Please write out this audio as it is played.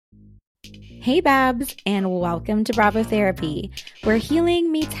Hey Babs, and welcome to Bravo Therapy, where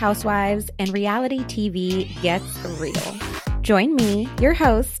healing meets housewives and reality TV gets real. Join me, your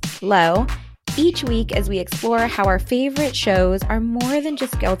host, Lo, each week as we explore how our favorite shows are more than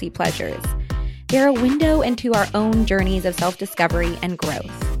just guilty pleasures. They're a window into our own journeys of self-discovery and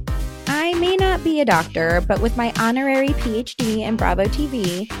growth. I may not be a doctor, but with my honorary PhD in Bravo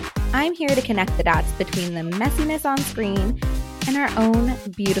TV, I'm here to connect the dots between the messiness on screen and our own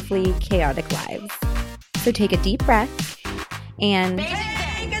beautifully chaotic lives. So take a deep breath and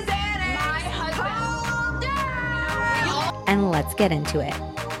let's get into it.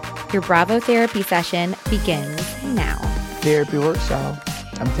 Your Bravo therapy session begins now. Therapy works, y'all.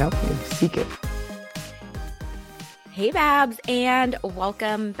 I'm telling you, seek it. Hey Babs, and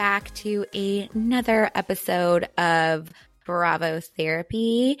welcome back to another episode of Bravo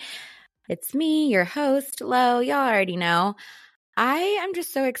Therapy. It's me, your host, Lo. Y'all already know. I am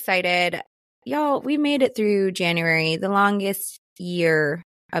just so excited. Y'all, we made it through January, the longest year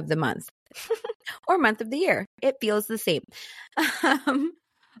of the month or month of the year. It feels the same.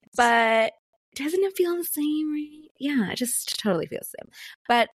 But doesn't it feel the same, right? Yeah, it just totally feels the same.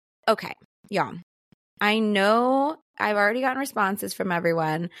 But okay, y'all, I know I've already gotten responses from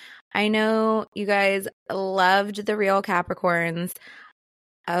everyone. I know you guys loved the real Capricorns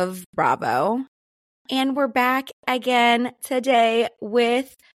of Bravo. And we're back again today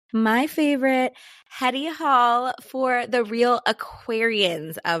with my favorite, Hetty Hall, for the real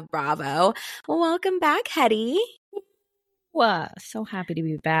Aquarians of Bravo. Welcome back, Hetty. Wow, so happy to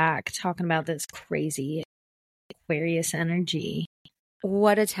be back talking about this crazy Aquarius energy.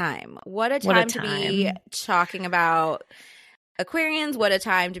 What a time. What a time to be talking about Aquarians. What a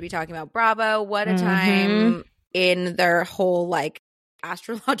time to be talking about Bravo. What a time in their whole, like,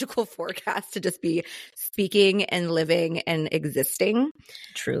 astrological forecast to just be speaking and living and existing.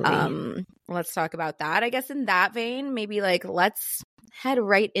 Truly. Let's talk about that. I guess in that vein, maybe like let's head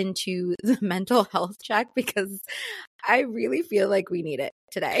right into the mental health check because I really feel like we need it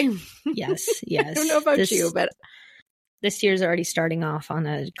today. Yes. I don't know about you, but this year's already starting off on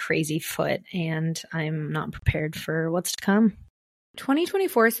a crazy foot and I'm not prepared for what's to come.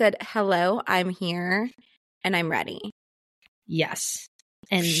 2024 said, hello, I'm here and I'm ready. Yes.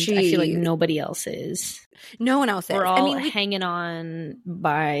 And I feel like nobody else is. No one else is. We're all hanging on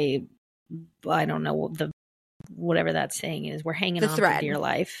by, I don't know, whatever that saying is. We're hanging on for dear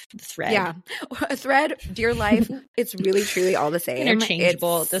life. The thread. Yeah. A thread, dear life. It's really, truly all the same.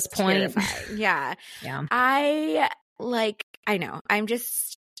 Interchangeable at this point. Terrifying. Yeah. Yeah. I know.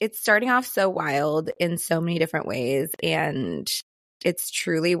 It's starting off so wild in so many different ways. And it's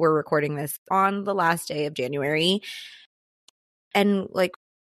truly, we're recording this on the last day of January. And like,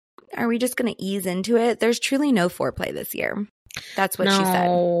 are we just going to ease into it? There's truly no foreplay this year. That's what she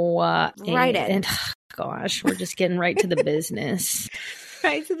said. Right in. Gosh, we're just getting right to the business.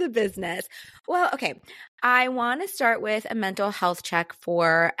 Right to the business. Well, okay. I want to start with a mental health check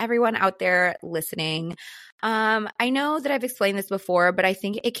for everyone out there listening. I know that I've explained this before, but I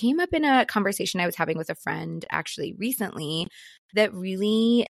think it came up in a conversation I was having with a friend actually recently that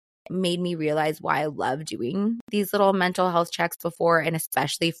really made me realize why I love doing these little mental health checks before, and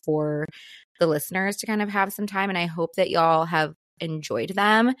especially for the listeners to kind of have some time. And I hope that y'all have enjoyed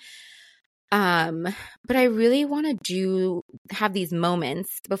them. But I really want to have these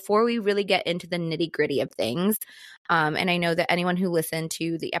moments before we really get into the nitty gritty of things. And I know that anyone who listened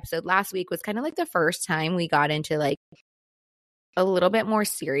to the episode last week was kind of like the first time we got into like a little bit more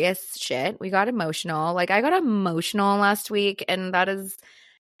serious shit. We got emotional. Like I got emotional last week, and that is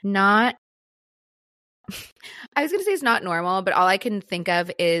not I was going to say it's not normal, but all I can think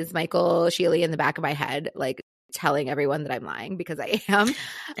of is Michael Shealy in the back of my head, like telling everyone that I'm lying because I am.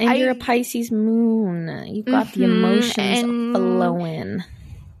 And you're a Pisces moon. You've got the emotions flowing.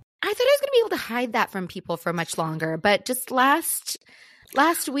 I thought I was going to be able to hide that from people for much longer, but just last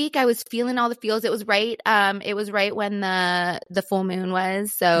week I was feeling all the feels. It was right. It was right when the full moon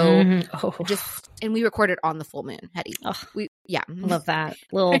was. So and we recorded on the full moon, Hetty. Love that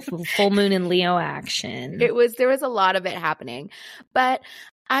little full moon in Leo action. There was a lot of it happening, but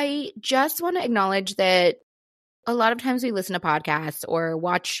I just want to acknowledge that a lot of times we listen to podcasts or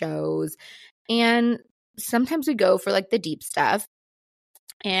watch shows, and sometimes we go for like the deep stuff,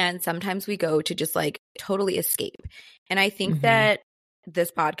 and sometimes we go to just like totally escape. And I think that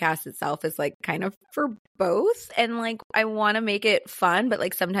this podcast itself is like kind of for both, and like I want to make it fun, but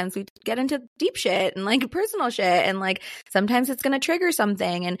like sometimes we get into deep shit and like personal shit, and like sometimes it's going to trigger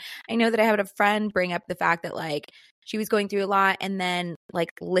something. And I know that I had a friend bring up the fact that like she was going through a lot, and then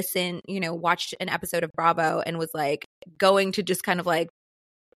like watched an episode of Bravo and was like going to just kind of like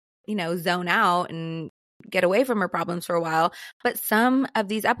zone out and get away from her problems for a while. But some of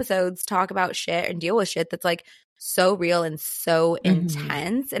these episodes talk about shit and deal with shit that's like so real and so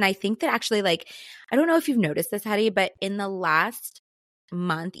intense. And I think that actually, like, I don't know if you've noticed this, Hattie, but in the last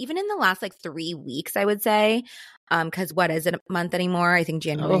month, even in the last like 3 weeks, I would say, because what is it a month anymore? I think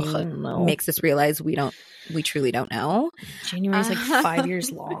January makes us realize we truly don't know. January's like 5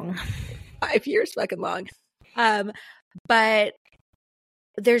 years long. 5 years fucking long. But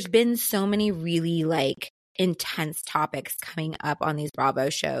there's been so many really like intense topics coming up on these Bravo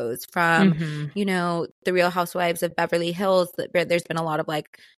shows from, the Real Housewives of Beverly Hills. There's been a lot of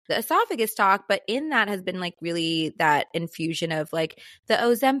like the esophagus talk, but in that has been like really that infusion of like the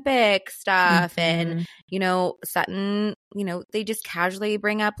Ozempic stuff and, Sutton, they just casually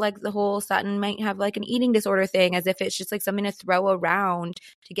bring up like the whole Sutton might have like an eating disorder thing as if it's just like something to throw around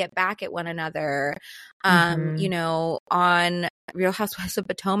to get back at one another. On Real Housewives of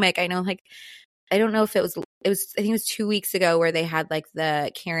Potomac, I know like, I don't know if it was, I think it was 2 weeks ago where they had like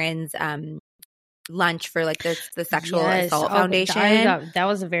the Karen's lunch for like the Sexual Assault Foundation. That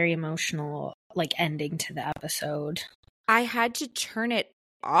was a very emotional like ending to the episode. I had to turn it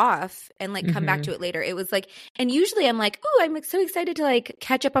off and like come back to it later. It was like, and usually I'm like, oh, I'm so excited to like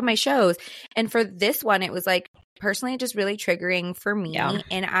catch up on my shows. And for this one, it was like, personally, just really triggering for me. Yeah.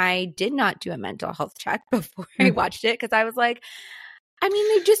 And I did not do a mental health check before I watched it because I was like, I mean,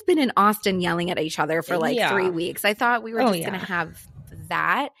 they've just been in Austin yelling at each other for like 3 weeks. I thought we were just going to have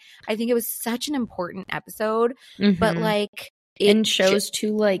that. I think it was such an important episode, but like it shows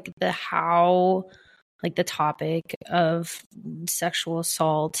too like the topic of sexual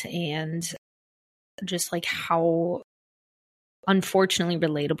assault and just like how unfortunately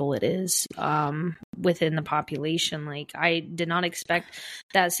relatable it is within the population. Like I did not expect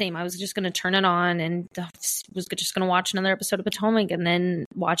that same. I was just going to turn it on and was just going to watch another episode of Potomac, and then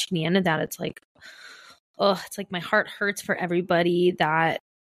watching the end of that, it's like, it's like my heart hurts for everybody that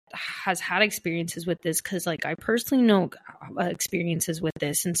has had experiences with this, because like I personally know experiences with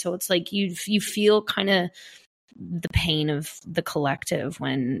this, and so it's like you feel kind of the pain of the collective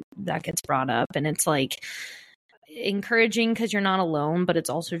when that gets brought up, and it's like encouraging because you're not alone, but it's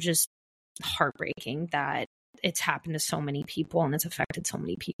also just heartbreaking that it's happened to so many people and it's affected so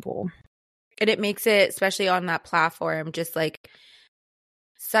many people. And it makes it, especially on that platform, just like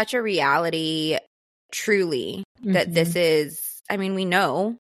such a reality, truly, that this is, I mean, we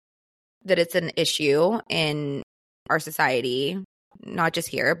know that it's an issue in our society, not just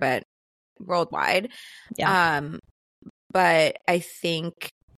here, but worldwide. Yeah. But I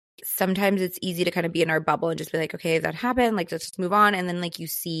think sometimes it's easy to kind of be in our bubble and just be like, okay, that happened, like let's just move on. And then like you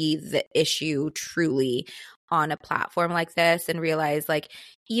see the issue truly on a platform like this and realize like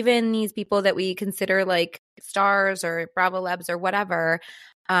even these people that we consider like stars or Bravo Lebs or whatever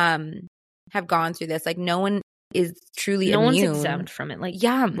have gone through this. Like no one is truly immune. One's exempt from it. Like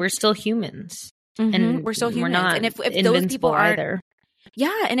we're still humans. And we're still humans. We're not and if those people aren't either.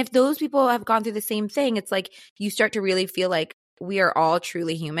 Yeah. And if those people have gone through the same thing, it's like you start to really feel like we are all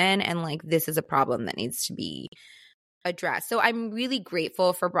truly human and like this is a problem that needs to be addressed. So I'm really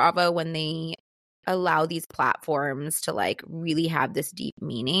grateful for Bravo when they allow these platforms to like really have this deep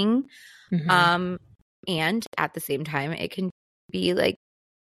meaning. And at the same time, it can be like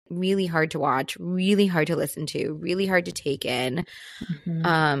really hard to watch, really hard to listen to, really hard to take in.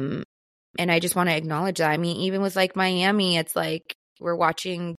 And I just want to acknowledge that. I mean, even with like Miami, it's like we're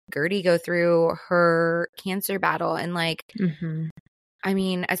watching Gertie go through her cancer battle. And like, I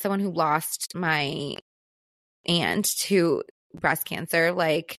mean, as someone who lost my aunt to breast cancer,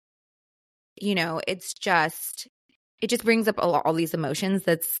 like, it just brings up all these emotions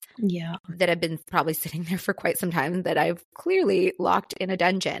that have been probably sitting there for quite some time that I've clearly locked in a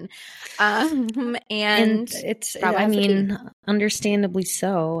dungeon. And it's, I mean, understandably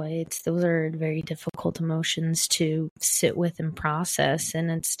so. Those are very difficult emotions to sit with and process.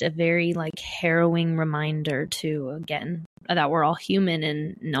 And it's a very like harrowing reminder to, again, that we're all human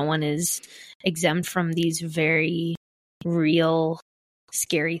and no one is exempt from these very real,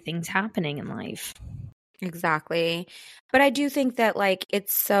 scary things happening in life. Exactly. But I do think that like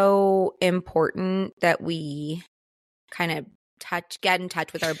it's so important that we kind of get in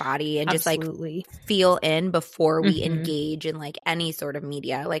touch with our body and just like feel in before we engage in like any sort of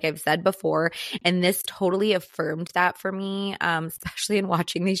media, like I've said before. And this totally affirmed that for me, especially in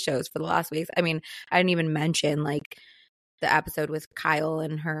watching these shows for the last weeks. I mean, I didn't even mention like the episode with Kyle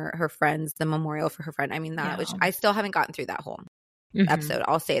and her friends, the memorial for her friend. I mean, which I still haven't gotten through that whole episode.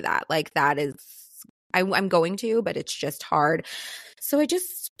 I'll say that. Like that is, I'm going to, but it's just hard. So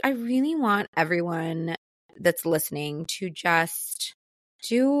I really want everyone that's listening to just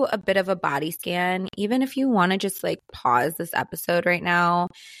do a bit of a body scan, even if you want to just like pause this episode right now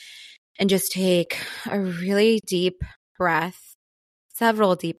and just take a really deep breath,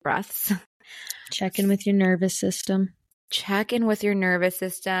 several deep breaths. Check in with your nervous system. Check in with your nervous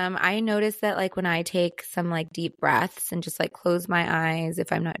system. I notice that like when I take some like deep breaths and just like close my eyes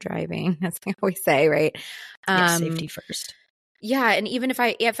if I'm not driving, that's what I always say, right? Safety first. Yeah, and even if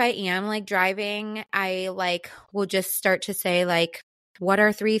I am like driving, I like will just start to say like, what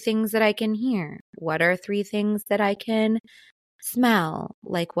are 3 things that I can hear? What are 3 things that I can smell?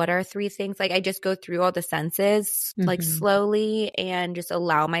 Like, what are 3 things? Like, I just go through all the senses like slowly and just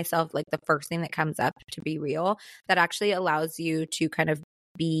allow myself like the first thing that comes up to be real. That actually allows you to kind of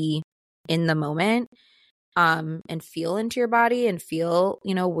be in the moment and feel into your body and feel,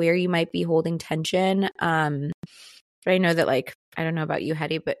 you know, where you might be holding tension. But I know that like, I don't know about you,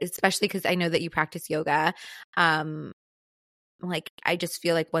 Hetty, but especially because I know that you practice yoga. Like, I just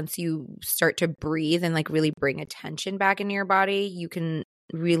feel like once you start to breathe and like really bring attention back into your body, you can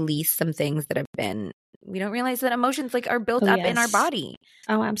release some things that have been, we don't realize that emotions like are built up in our body.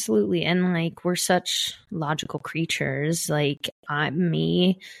 Oh, absolutely. And like, we're such logical creatures. Like not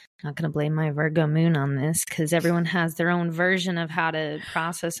going to blame my Virgo moon on this because everyone has their own version of how to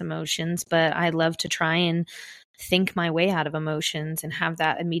process emotions, but I love to try and think my way out of emotions and have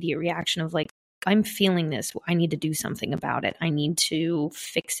that immediate reaction of like, I'm feeling this. I need to do something about it. I need to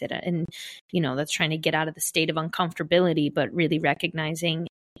fix it. And, you know, that's trying to get out of the state of uncomfortability, but really recognizing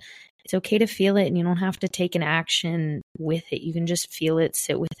it's okay to feel it and you don't have to take an action with it. You can just feel it,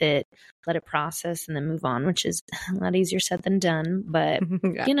 sit with it, let it process, and then move on, which is a lot easier said than done. But,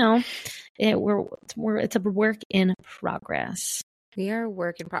 you know, it's a work in progress. We are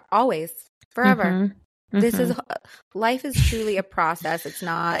always, forever. This is life is truly a process. It's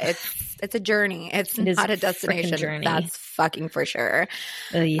not. It's a journey. It's not a destination. Journey. That's fucking for sure.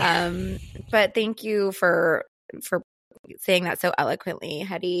 Yeah. But thank you for saying that so eloquently,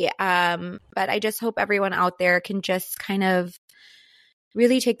 Hetty. But I just hope everyone out there can just kind of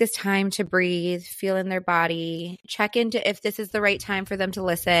really take this time to breathe, feel in their body, check into if this is the right time for them to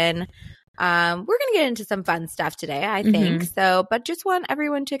listen. We're going to get into some fun stuff today, I think. So, but just want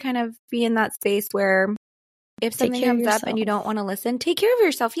everyone to kind of be in that space where if something comes up and you don't want to listen, take care of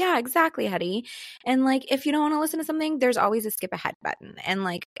yourself. Yeah, exactly, Hetty. And like, if you don't want to listen to something, there's always a skip ahead button. And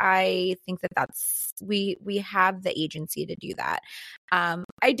like, I think that's, we have the agency to do that.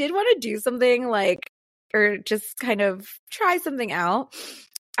 I did want to do something like, or just kind of try something out.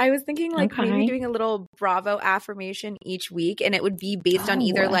 I was thinking like maybe doing a little Bravo affirmation each week, and it would be based on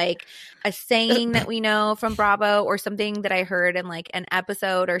either like a saying that we know from Bravo or something that I heard in like an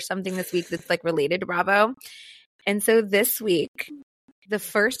episode or something this week that's like related to Bravo. And so this week, the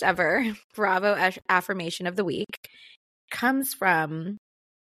first ever Bravo affirmation of the week comes from,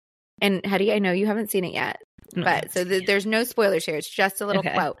 and Hetty, I know you haven't seen it yet, but so there's no spoilers here. It's just a little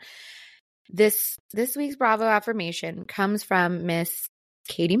quote. This week's Bravo affirmation comes from Miss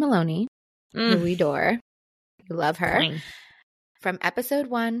Katie Maloney, who we adore. We love her. From episode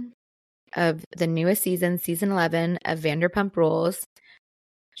 1 of the newest season, season 11 of Vanderpump Rules.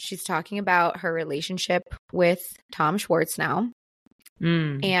 She's talking about her relationship with Tom Schwartz now.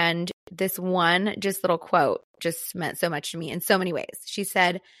 And this one just little quote just meant so much to me in so many ways. She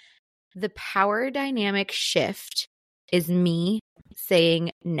said, "The power dynamic shift is me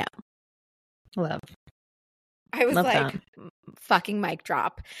saying no." Love. I was like, fucking mic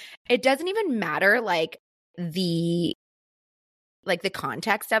drop. It doesn't even matter like the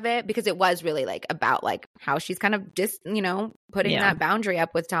context of it, because it was really like about like how she's kind of just, you know, putting that boundary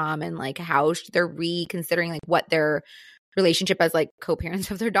up with Tom, and like how they're reconsidering like what their relationship as like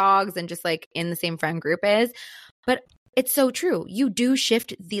co-parents of their dogs and just like in the same friend group is. But it's so true. You do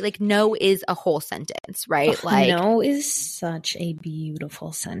shift the like no is a whole sentence, right? Like no is such a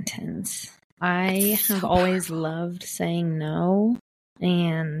beautiful sentence. I have always loved saying no,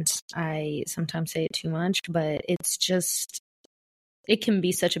 and I sometimes say it too much, but it's just, it can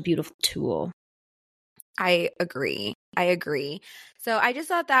be such a beautiful tool. I agree. So I just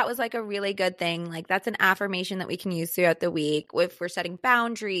thought that was like a really good thing. Like that's an affirmation that we can use throughout the week if we're setting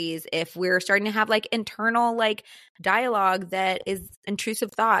boundaries, if we're starting to have like internal like dialogue that is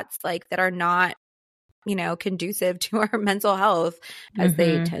intrusive thoughts like that are not, you know, conducive to our mental health, as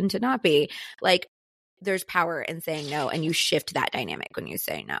they tend to not be. Like there's power in saying no, and you shift that dynamic when you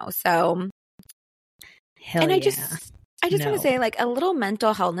say no. So I just want to say like a little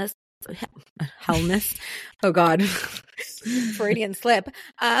mental healthness. Oh God. Freudian slip.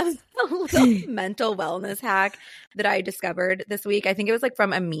 A little mental wellness hack that I discovered this week. I think it was like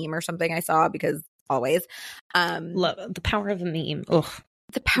from a meme or something I saw, because always love the power of a meme. Ugh.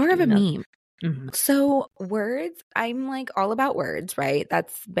 The power of a meme. Mm-hmm. So words, I'm like all about words, right?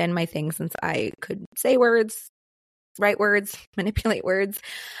 That's been my thing since I could say words, write words, manipulate words.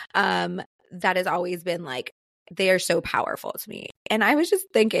 That has always been like, they are so powerful to me. And I was just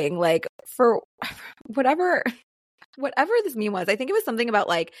thinking, like, for whatever this meme was, I think it was something about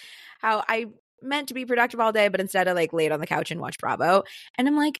like how I meant to be productive all day, but instead I like laid on the couch and watched Bravo. And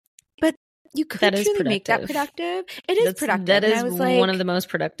I'm like, but you could truly make that productive. It is productive. That is and I was like, one of the most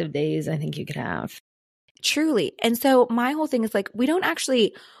productive days I think you could have. Truly. And so my whole thing is like, we don't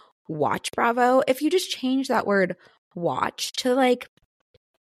actually watch Bravo. If you just change that word watch to like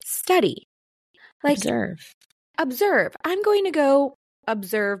study, like observe. I'm going to go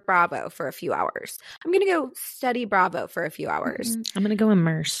observe Bravo for a few hours. I'm going to go study Bravo for a few hours. I'm going to go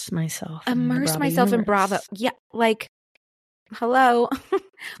immerse myself in Bravo. Yeah. Like, hello.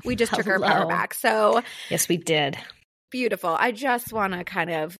 We just took our power back. So yes, we did. Beautiful. I just want to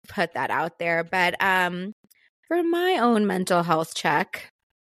kind of put that out there. But for my own mental health check,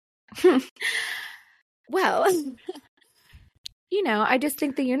 well, I just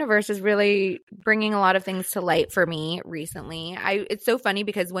think the universe is really bringing a lot of things to light for me recently. It's so funny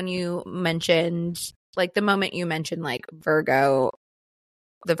because when you mentioned, like the moment you mentioned like Virgo,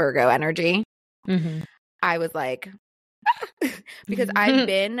 the Virgo energy, I was like, because I've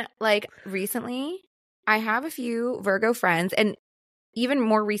been like recently, I have a few Virgo friends, and even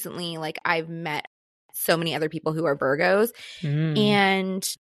more recently, like I've met so many other people who are Virgos. And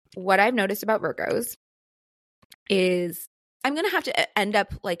what I've noticed about Virgos is I'm going to have to end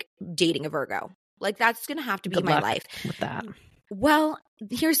up like dating a Virgo. Like that's going to have to be my life. With that. Well,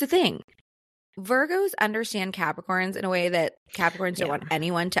 here's the thing. Virgos understand Capricorns in a way that Capricorns don't want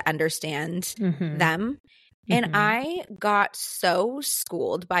anyone to understand them. And I got so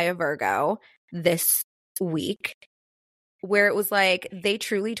schooled by a Virgo this week where it was like they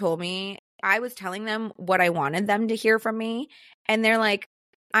truly told me, I was telling them what I wanted them to hear from me. And they're like,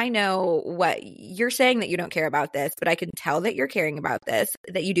 I know what you're saying, that you don't care about this, but I can tell that you're caring about this,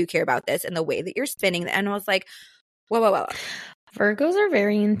 that you do care about this, and the way that you're spinning. And I was like, whoa. Virgos are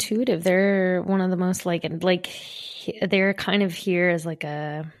very intuitive. They're one of the most like they're kind of here as like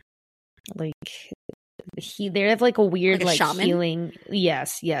a they have like a weird like shaman? Healing.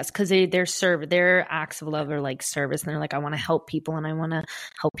 Yes, because their acts of love are like service, and they're like, I want to help people, and I want to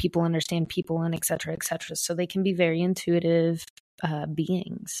help people understand people, and etc. So they can be very intuitive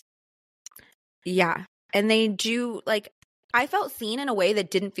beings. Yeah, and they do like, I felt seen in a way that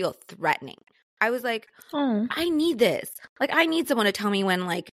didn't feel threatening. I was like, I need this. Like, I need someone to tell me when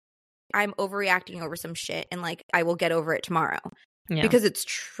like I'm overreacting over some shit, and like I will get over it tomorrow because it's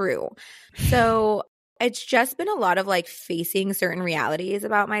true. So it's just been a lot of like facing certain realities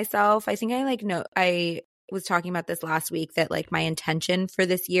about myself. I think I was talking about this last week, that like my intention for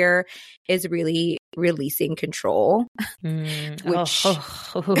this year is really releasing control, which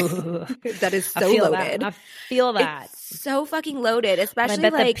that is so loaded. I feel that. It's so fucking loaded, especially but I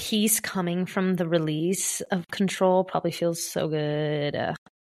bet like the peace coming from the release of control probably feels so good.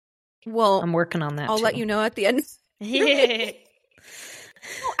 Well, I'm working on that. I'll let you know at the end. No,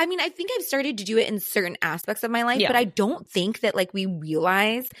 I mean, I think I've started to do it in certain aspects of my life, but I don't think that like we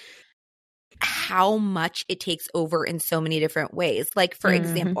realize how much it takes over in so many different ways. Like, for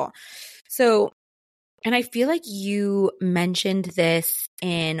example, and I feel like you mentioned this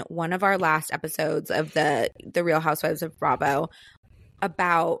in one of our last episodes of the Real Housewives of Bravo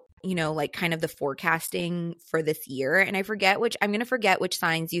about, like kind of the forecasting for this year. And I'm going to forget which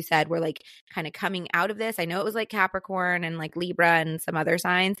signs you said were like kind of coming out of this. I know it was like Capricorn and like Libra and some other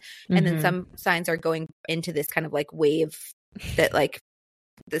signs. And then some signs are going into this kind of like wave that like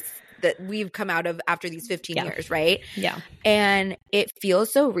that we've come out of after these 15 years, right? Yeah. And it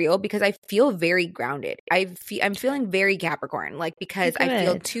feels so real because I feel very grounded. I'm feeling very Capricorn, like because I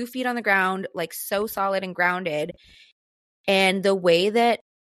feel 2 feet on the ground, like so solid and grounded. And the way that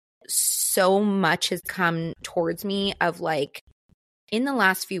so much has come towards me of like in the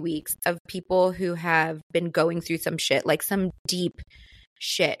last few weeks of people who have been going through some shit, like some deep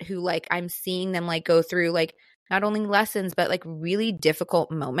shit, who like I'm seeing them like go through like not only lessons, but like really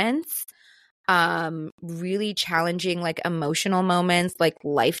difficult moments, really challenging, like emotional moments, like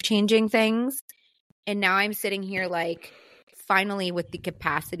life-changing things. And now I'm sitting here like finally with the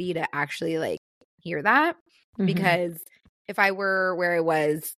capacity to actually like hear that, because if I were where I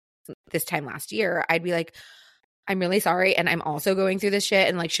was this time last year, I'd be like, I'm really sorry. And I'm also going through this shit.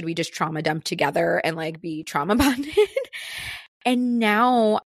 And like, should we just trauma dump together and like be trauma bonded? And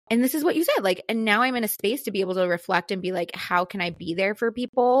now, and this is what you said, like, and now I'm in a space to be able to reflect and be like, how can I be there for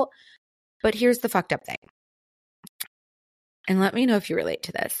people? But here's the fucked up thing. and let me know if you relate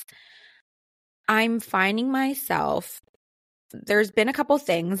to this. I'm finding myself, there's been a couple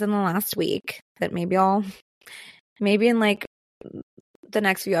things in the last week that maybe in like the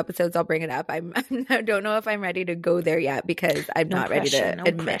next few episodes I'll bring it up. I don't know if I'm ready to go there yet because I'm not ready to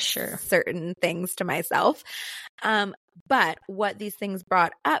admit certain things to myself. But what these things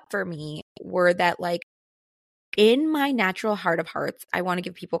brought up for me were that, like, in my natural heart of hearts, I want to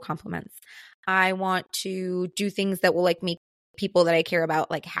give people compliments. I want to do things that will like make people that I care about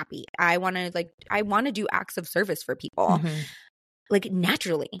like happy. I want to do acts of service for people, like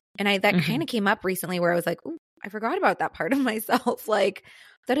naturally. And that kind of came up recently where I was like, "Ooh, I forgot about that part of myself." Like,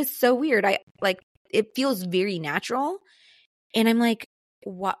 that is so weird. It feels very natural. And I'm like,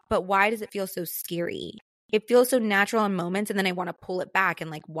 what? But why does it feel so scary? It feels so natural in moments, and then I want to pull it back. And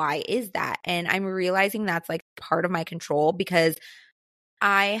like, why is that? And I'm realizing that's like part of my control because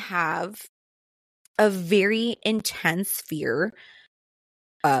I have a very intense fear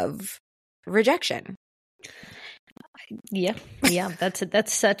of rejection. Yeah.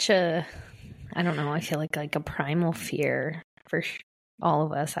 That's such a, I don't know. I feel like a primal fear for all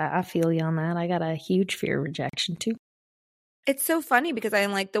of us. I feel you on that. I got a huge fear of rejection too. It's so funny because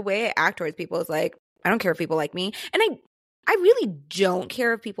I'm like, the way I act towards people is like, I don't care if people like me. And I really don't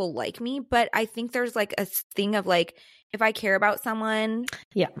care if people like me, but I think there's like a thing of like, if I care about someone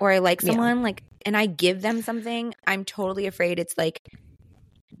or I like someone, like, and I give them something, I'm totally afraid it's like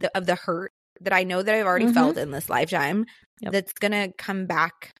of the hurt that I know that I've already felt in this lifetime that's going to come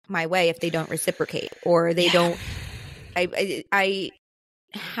back my way if they don't reciprocate or they don't. I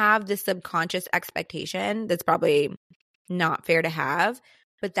have this subconscious expectation that's probably not fair to have,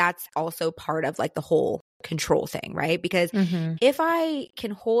 but that's also part of like the whole control thing, right? Because if I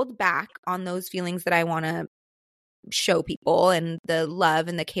can hold back on those feelings that I want to show people and the love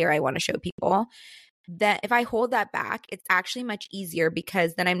and the care I want to show people, that if I hold that back, it's actually much easier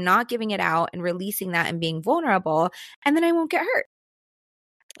because then I'm not giving it out and releasing that and being vulnerable, and then I won't get hurt.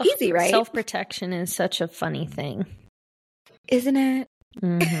 Easy, right? Self-protection is such a funny thing. Isn't it?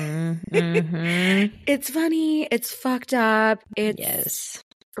 It's funny. It's fucked up. It's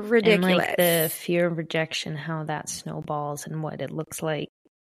ridiculous. And like the fear of rejection, how that snowballs and what it looks like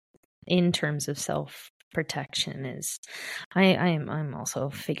in terms of self-protection is, I'm also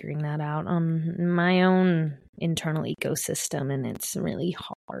figuring that out on my own internal ecosystem, and it's really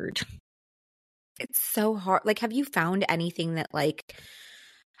hard. It's so hard. Like, have you found anything that like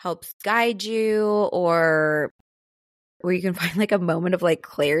helps guide you or where you can find like a moment of like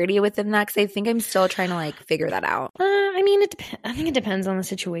clarity within that? Because I think I'm still trying to like figure that out. I mean, I think it depends on the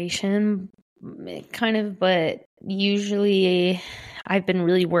situation, kind of, but usually I've been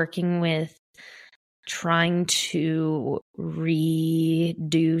really working with trying to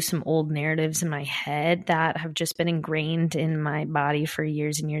redo some old narratives in my head that have just been ingrained in my body for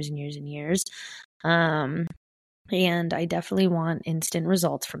years and years and years and years. And I definitely want instant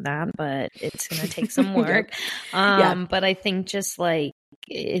results from that, but it's going to take some work. But I think just like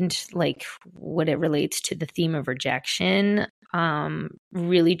what it relates to the theme of rejection,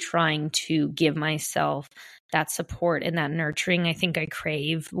 really trying to give myself that support and that nurturing I think I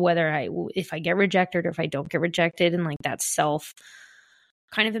crave, if I get rejected or if I don't get rejected, and like that self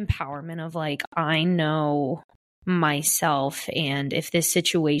kind of empowerment of like, I know myself, and if this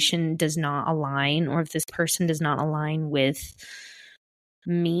situation does not align or if this person does not align with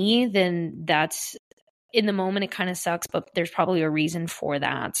me, then that's, in the moment it kind of sucks, but there's probably a reason for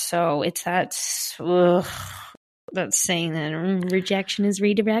that. So it's that saying that rejection is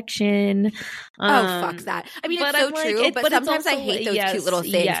redirection. Fuck that. I mean, it's so true, but sometimes I hate those cute little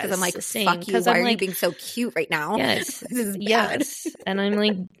things because I'm like, fuck you, why are you being so cute right now? Yes. This is bad. And I'm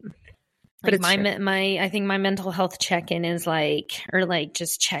like, but it's I think my mental health check-in is like, or like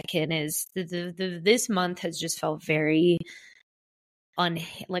just check-in is this month has just felt very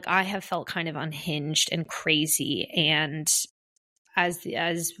like I have felt kind of unhinged and crazy, and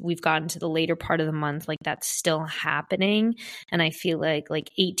as we've gotten to the later part of the month, like that's still happening, and I feel like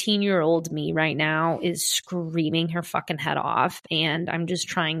 18-year-old me right now is screaming her fucking head off, and I'm just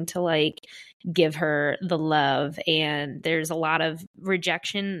trying to like give her the love. And there's a lot of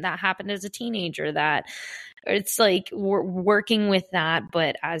rejection that happened as a teenager that it's like we're working with that,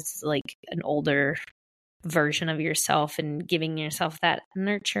 but as like an older version of yourself and giving yourself that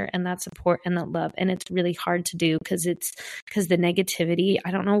nurture and that support and that love. And it's really hard to do because the negativity, I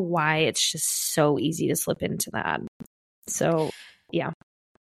don't know why, it's just so easy to slip into that. So yeah,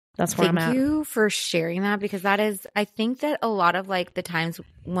 that's where I'm at. Thank you for sharing that, because that is, I think that a lot of like the times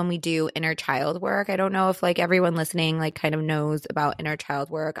when we do inner child work, I don't know if like everyone listening like kind of knows about inner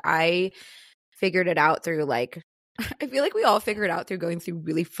child work. I figured it out through like I feel like we all figure it out through going through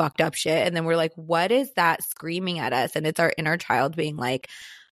really fucked up shit. And then we're like, what is that screaming at us? And it's our inner child being like,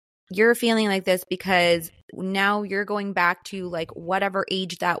 you're feeling like this because now you're going back to like whatever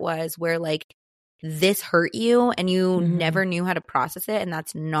age that was where like this hurt you and you never knew how to process it, and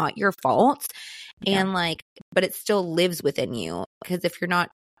that's not your fault. And like, but it still lives within you, because if you're not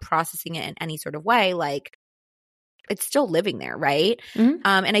processing it in any sort of way, like it's still living there, right? And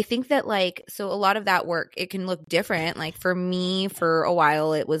I think that like, so a lot of that work, it can look different. Like for me, for a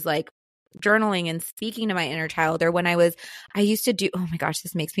while, it was like journaling and speaking to my inner child. Or when I used to do, oh my gosh,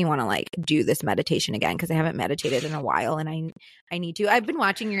 this makes me want to like do this meditation again, because I haven't meditated in a while and I need to. I've been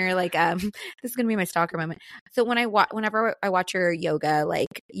watching your like, this is going to be my stalker moment. So whenever I watch your yoga,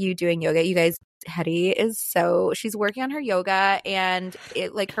 like you doing yoga, you guys, Hetty she's working on her yoga, and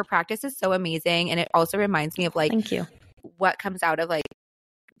it like her practice is so amazing. And it also reminds me of like, thank you, what comes out of like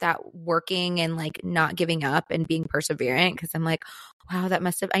that working and like not giving up and being perseverant. Cause I'm like, wow,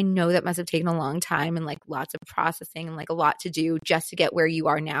 I know that must have taken a long time and like lots of processing and like a lot to do just to get where you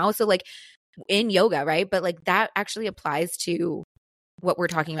are now. So like in yoga, right? But like that actually applies to what we're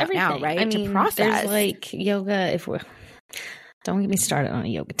talking about now, right? I mean, to process. There's like yoga, don't get me started on a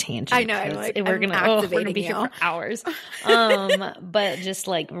yoga tangent. I know. We're gonna be here for hours. But just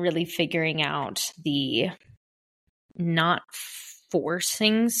like really figuring out the not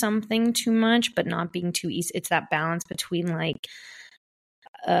forcing something too much, but not being too easy. It's that balance between like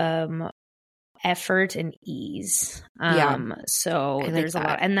effort and ease. So there's a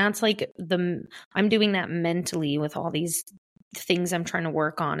lot, and that's like I'm doing that mentally with all these things I'm trying to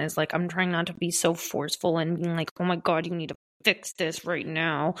work on. Is like I'm trying not to be so forceful and being like, oh my God, you need to fix this right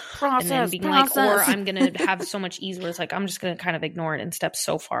now, and then being like, or I'm gonna have so much ease where it's like I'm just gonna kind of ignore it and step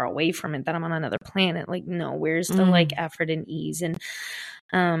so far away from it that I'm on another planet. Like, no, where's the like effort and ease? And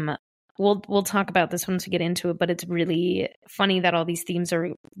we'll talk about this once we get into it, but it's really funny that all these themes are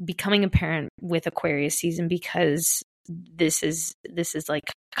becoming apparent with Aquarius season, because this is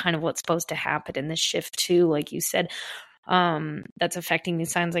like kind of what's supposed to happen in this shift too, like you said. That's affecting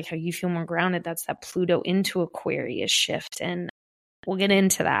these signs, like how you feel more grounded. That's that Pluto into Aquarius shift, and we'll get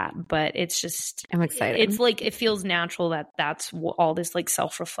into that. But it's just, I'm excited. It's like it feels natural that that's all this like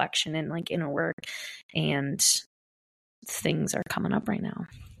self-reflection and like inner work, and things are coming up right now.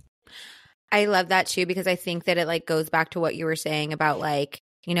 I love that too, because I think that it like goes back to what you were saying about like,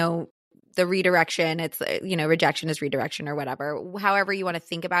 you know, the redirection. It's, you know, rejection is redirection or whatever, however you want to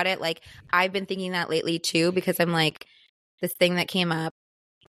think about it. Like I've been thinking that lately too, because I'm like, this thing that came up,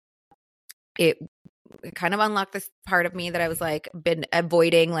 it kind of unlocked this part of me that I was like been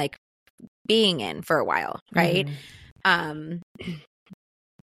avoiding like being in for a while, right? And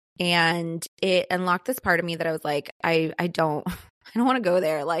it unlocked this part of me that I was like, I don't want to go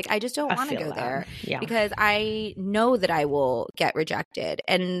there. Like I just don't want to go there, because I know that I will get rejected.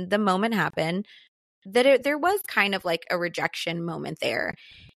 And the moment happened that there was kind of like a rejection moment there,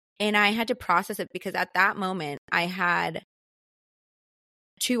 and I had to process it, because at that moment I had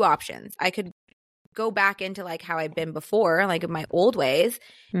two options. I could go back into like how I've been before, like in my old ways,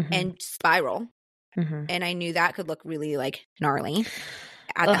 and spiral. And I knew that could look really like gnarly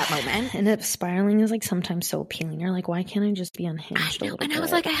at that moment. And that spiraling is like sometimes so appealing. You're like, why can't I just be unhinged a little bit? I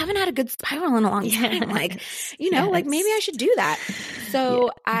was like, I haven't had a good spiral in a long time. Like, you know, like maybe I should do that.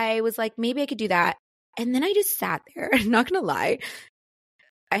 So I was like, maybe I could do that. And then I just sat there. I'm not going to lie.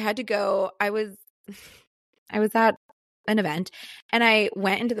 I had to go. I was at an event, and I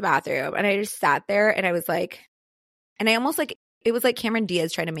went into the bathroom, and I just sat there, and I was like, and I almost like, it was like Cameron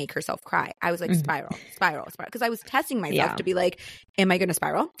Diaz trying to make herself cry. I was like, spiral. Because I was testing myself to be like, am I going to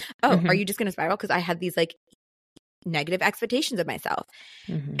spiral? Oh, are you just going to spiral? Because I had these like negative expectations of myself.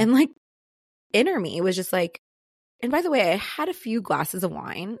 And like inner me was just like, and by the way, I had a few glasses of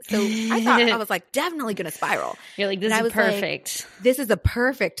wine. So I thought I was like definitely going to spiral. You're like, this is perfect. Like, this is a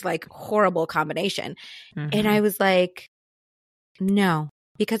perfect, like horrible combination. And I was like, no,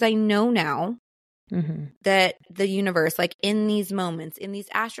 because I know now that the universe, like in these moments, in these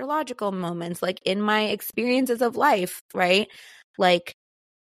astrological moments, like in my experiences of life, right? Like,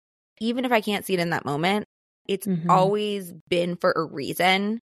 even if I can't see it in that moment, it's always been for a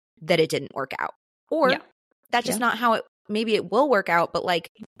reason that it didn't work out. Or that's just not how maybe it will work out, but like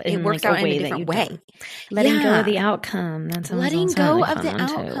it works out in a different way. Letting go of the outcome. That's letting go of the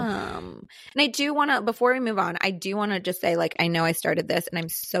outcome. And I do want to, before we move on, I do want to just say, like, I know I started this and I'm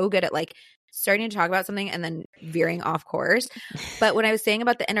so good at like starting to talk about something and then veering off course. But what I was saying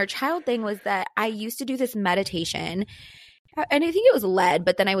about the inner child thing was that I used to do this meditation, and I think it was led,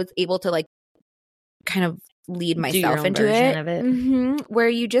 but then I was able to like kind of lead myself into it, of it. Where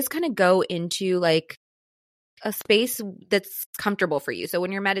you just kind of go into like a space that's comfortable for you. So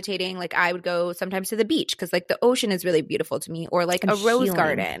when you're meditating, like I would go sometimes to the beach because like the ocean is really beautiful to me, or like And a rose healing.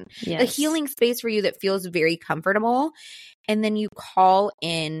 garden, a Yes. healing space for you that feels very comfortable. And then you call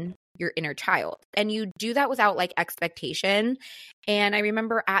in your inner child, and you do that without like expectation. And I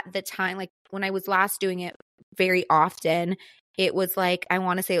remember at the time, like when I was last doing it very often, it was like, I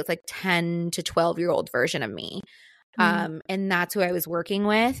want to say it was like 10 to 12-year-old version of me. And that's who I was working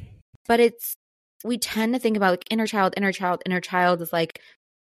with. But we tend to think about like inner child is like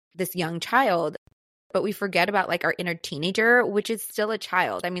this young child, but we forget about like our inner teenager, which is still a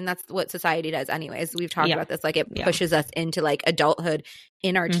child. I mean, that's what society does anyways. We've talked about this. Like it pushes us into like adulthood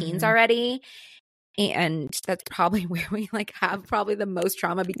in our teens already. And that's probably where we like have probably the most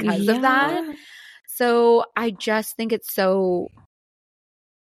trauma because of that. So I just think it's so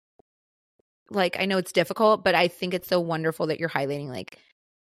like, I know it's difficult, but I think it's so wonderful that you're highlighting like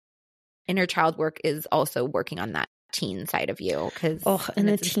inner child work is also working on that teen side of you, because and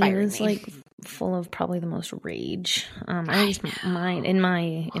the teen is like full of probably the most rage. At least mine in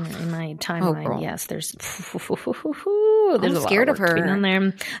my timeline. Yes, there's I'm scared of her on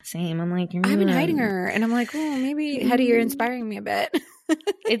there. Same. I'm like, I've been hiding her, and I'm like, oh, maybe Hetty, you're inspiring me a bit.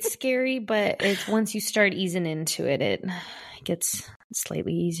 It's scary, but it's once you start easing into it, it gets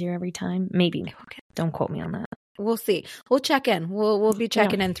slightly easier every time. Maybe. Don't quote me on that. We'll see. We'll check in. We'll be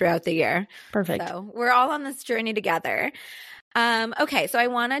checking in throughout the year. Perfect. So we're all on this journey together. Okay, so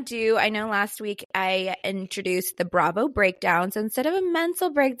I know last week I introduced the Bravo breakdown. So instead of a mental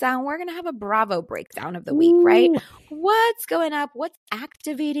breakdown, we're going to have a Bravo breakdown of the week, right? What's going up? What's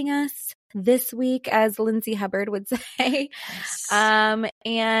activating us this week, as Lindsay Hubbard would say? Yes.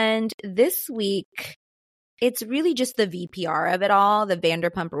 And this week, it's really just the VPR of it all, the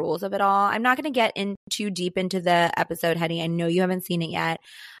Vanderpump Rules of it all. I'm not going to get in too deep into the episode, Hetty. I know you haven't seen it yet,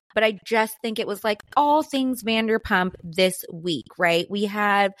 but I just think it was like all things Vanderpump this week, right? We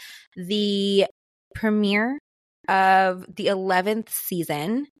have the premiere of the 11th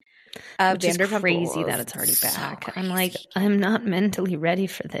season of Which Vanderpump is crazy Rules. that it's already back. So I'm like, I'm not mentally ready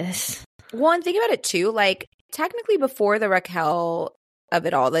for this. Well, and think about it too, like technically before the Raquel of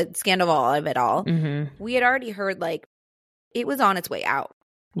it all, the scandal of it all, we had already heard like it was on its way out.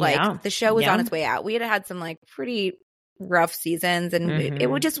 Like the show was on its way out. We had some like pretty rough seasons, and it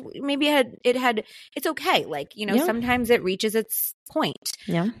would just maybe it's okay. Like, you know, sometimes it reaches its point.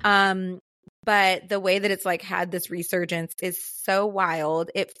 But the way that it's like had this resurgence is so wild.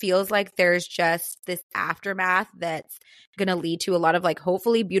 It feels like there's just this aftermath that's going to lead to a lot of like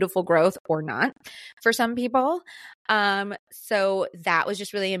hopefully beautiful growth, or not for some people. So that was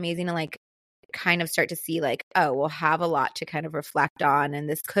just really amazing to like kind of start to see like, oh, we'll have a lot to kind of reflect on, and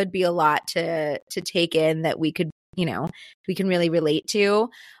this could be a lot to take in that we could, you know, we can really relate to.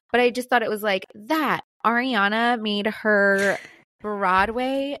 But I just thought it was like that Ariana made her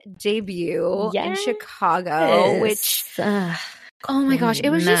Broadway debut in Chicago, which oh my gosh, it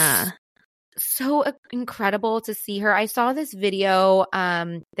was just so incredible to see her. I saw this video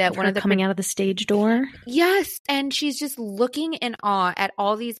that one of the coming out of the stage door. Yes, and she's just looking in awe at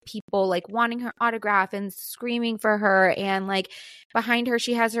all these people like wanting her autograph and screaming for her, and like behind her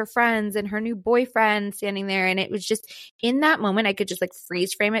she has her friends and her new boyfriend standing there, and it was just in that moment I could just like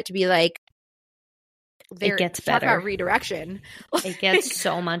freeze frame it to be like, it gets better. Talk about redirection. It gets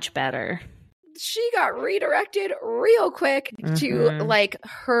so much better. She got redirected real quick to like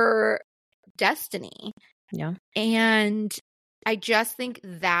her destiny. Yeah. And I just think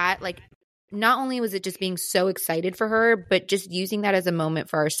that like not only was it just being so excited for her, but just using that as a moment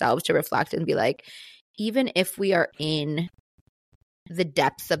for ourselves to reflect and be like, even if we are in the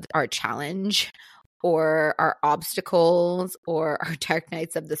depths of our challenge or our obstacles or our dark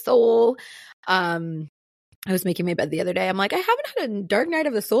nights of the soul, I was making my bed the other day. I'm like, I haven't had a dark night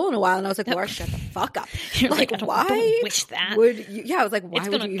of the soul in a while. And I was like, Laura, shut the fuck up. Like, why don't wish that. would you? Yeah, I was like, why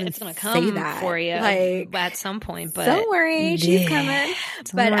would you even it's gonna say come that for you like, at some point, but don't worry, she's coming.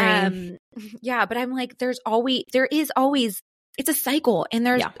 But yeah, but I'm like, there is always, it's a cycle, and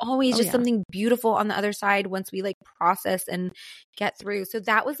there's always just something beautiful on the other side once we like process and get through. So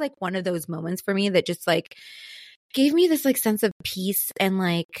that was like one of those moments for me that just like gave me this like sense of peace and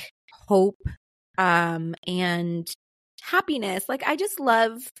like hope and happiness. Like I just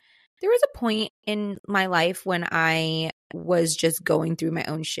love, there was a point in my life when I was just going through my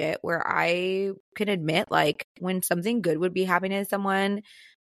own shit where I can admit like when something good would be happening to someone,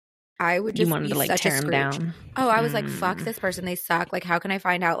 I would just wanted be to like such tear a him Scrooge. down. Oh, I was like, fuck this person. They suck. Like, how can I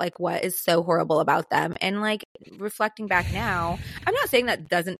find out like what is so horrible about them? And like reflecting back now, I'm not saying that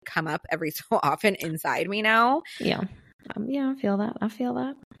doesn't come up every so often inside me now. Yeah. I feel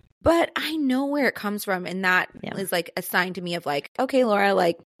that. But I know where it comes from. And that is like a sign to me of like, okay, Laura,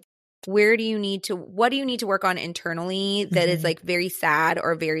 like, what do you need to work on internally that is like very sad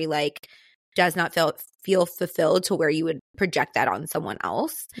or very like does not feel fulfilled to where you would project that on someone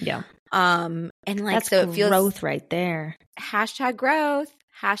else. Yeah. And like, that's so it feels growth right there. #growth.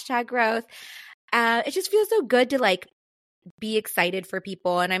 It just feels so good to like be excited for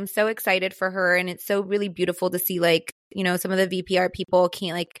people. And I'm so excited for her. And it's so really beautiful to see like, you know, some of the VPR people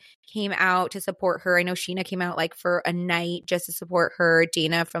came out to support her. I know Sheena came out like for a night just to support her.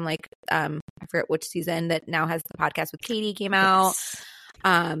 Dana from like, I forget which season that now has the podcast with Katie came out.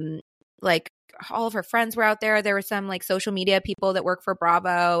 Yes. Like all of her friends were out there. There were some like social media people that work for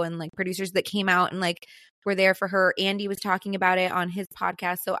Bravo and like producers that came out and like were there for her. Andy was talking about it on his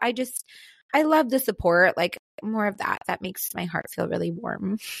podcast. So I love the support. Like more of that. That makes my heart feel really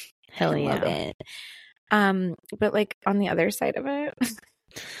warm. Hell yeah. I love it. But like on the other side of it,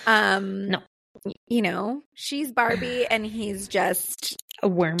 no, you know, she's Barbie and he's just a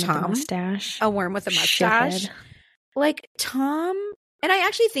worm Tom, with a mustache. A worm with a mustache. Shithead. Like Tom. And I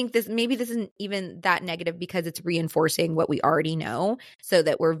actually think maybe this isn't even that negative because it's reinforcing what we already know so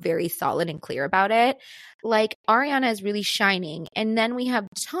that we're very solid and clear about it. Like Ariana is really shining. And then we have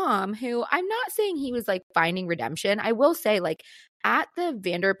Tom, who I'm not saying he was like finding redemption. I will say like at the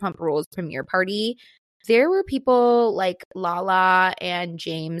Vanderpump Rules premiere party, there were people like Lala and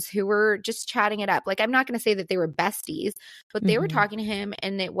James who were just chatting it up. Like, I'm not going to say that they were besties, but they were talking to him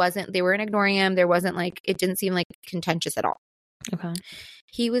and they weren't ignoring him. There wasn't like, it didn't seem like contentious at all. Okay.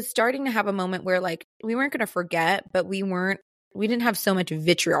 He was starting to have a moment where like we weren't going to forget, but we didn't have so much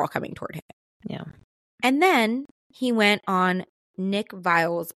vitriol coming toward him. Yeah. And then he went on Nick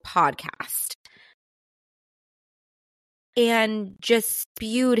Vile's podcast and just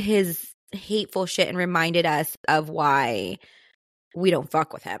spewed his hateful shit and reminded us of why we don't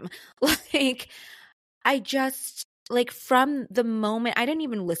fuck with him. Like, I just like from the moment I didn't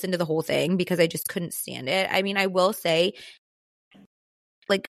even listen to the whole thing because I just couldn't stand it. I mean, I will say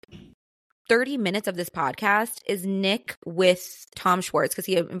like 30 minutes of this podcast is Nick with Tom Schwartz because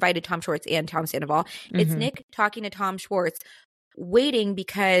he invited Tom Schwartz and Tom Sandoval. It's Nick talking to Tom Schwartz waiting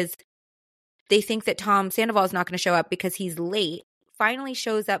because they think that Tom Sandoval is not going to show up because he's late. Finally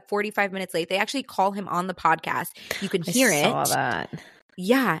shows up 45 minutes late. They actually call him on the podcast. You can hear it. I saw that.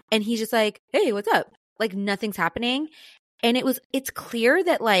 Yeah. And he's just like, hey, what's up? Like nothing's happening. And it's clear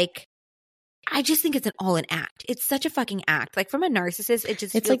that like, I just think it's all an act. It's such a fucking act. Like from a narcissist, it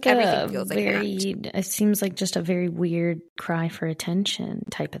just feels like everything feels like an act. It seems like just a very weird cry for attention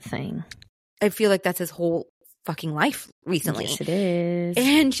type of thing. I feel like that's his whole fucking life recently. Yes, it is.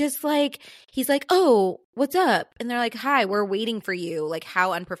 And just like, he's like, oh, what's up? And they're like, hi, we're waiting for you. Like,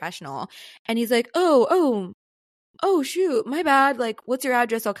 how unprofessional. And he's like, oh, shoot, my bad. Like, what's your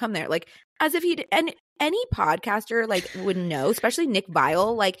address? I'll come there. Like, as if and any podcaster like would know, especially Nick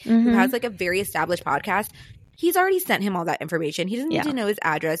Vile, like who has like a very established podcast. He's already sent him all that information. He doesn't need to know his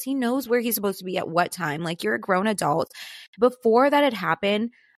address. He knows where he's supposed to be at what time. Like, you're a grown adult. Before that had happened,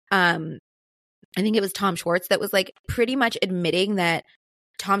 I think it was Tom Schwartz that was like pretty much admitting that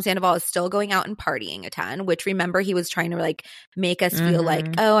Tom Sandoval is still going out and partying a ton, which remember he was trying to like make us feel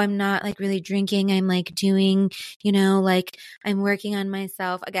like, oh, I'm not like really drinking. I'm like doing, you know, like I'm working on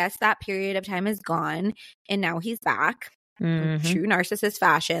myself. I guess that period of time is gone and now he's back. True narcissist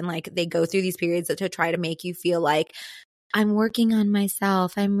fashion. Like they go through these periods to try to make you feel like I'm working on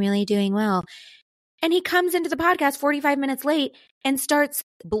myself. I'm really doing well. And he comes into the podcast 45 minutes late and starts,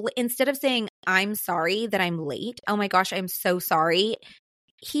 instead of saying, I'm sorry that I'm late. Oh my gosh, I'm so sorry.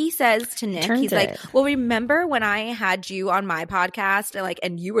 He says to Nick, he's like, well, remember when I had you on my podcast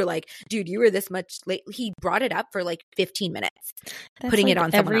and you were like, dude, you were this much late. He brought it up for like 15 minutes, putting it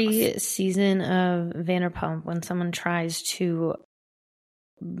on someone else. Every season of Vanderpump, when someone tries to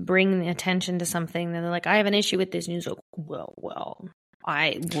bring the attention to something, they're like, I have an issue with this. And he's like, well,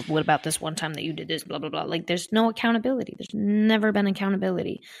 what about this one time that you did this, blah, blah, blah. Like, there's no accountability. There's never been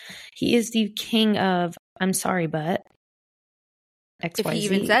accountability. He is the king of, I'm sorry, but XYZ. If he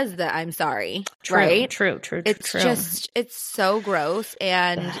even says that I'm sorry, true, right? True. It's just, it's so gross.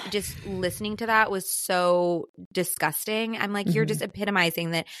 And just listening to that was so disgusting. I'm like, you're just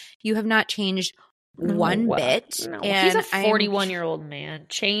epitomizing that you have not changed one bit. No. And he's a 41-year-old man.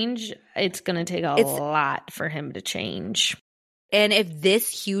 Change, it's going to take a lot for him to change. And if this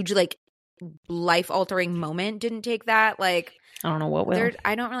huge, like, life-altering moment didn't take that, like, I don't know what will.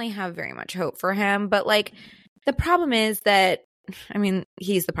 I don't really have very much hope for him. But, like, the problem is that, I mean,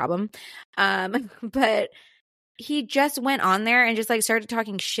 he's the problem. But he just went on there and just, like, started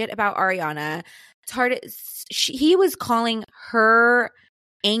talking shit about Ariana. It's hard. He was calling her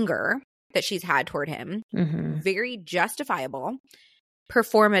anger that she's had toward him, Mm-hmm. very justifiable,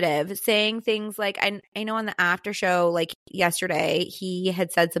 performative, saying things like, I know on the after show, like yesterday, he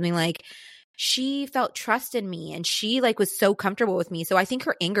had said something like, she felt trust in me and she like was so comfortable with me. So I think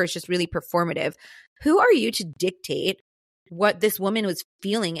her anger is just really performative. Who are you to dictate what this woman was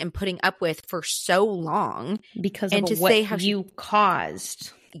feeling and putting up with for so long? Because and of to what say how you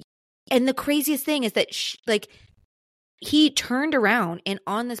caused. And the craziest thing is that like he turned around and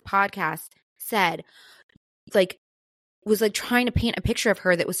on this podcast said, like, was like trying to paint a picture of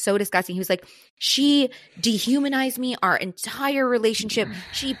her that was so disgusting. He was like, she dehumanized me our entire relationship.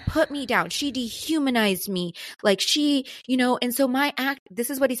 She put me down. She dehumanized me. Like she, you know, and so my act,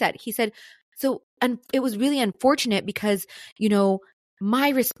 this is what he said. He said, so, and it was really unfortunate because, you know, my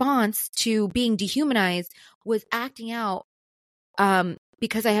response to being dehumanized was acting out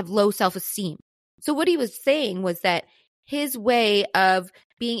because I have low self-esteem. So what he was saying was that his way of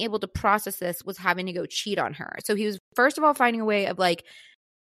being able to process this was having to go cheat on her. So he was, first of all, finding a way of like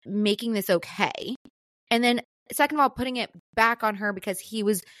making this okay. And then second of all, putting it back on her because she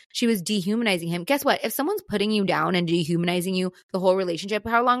was dehumanizing him. Guess what? If someone's putting you down and dehumanizing you the whole relationship,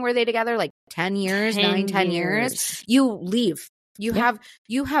 how long were they together? Like 10 years, 10 years. You leave. You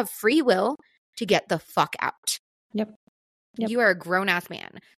have free will to get the fuck out. Yep. You are a grown-ass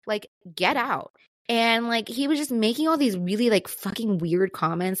man. Like, get out. And like he was just making all these really like fucking weird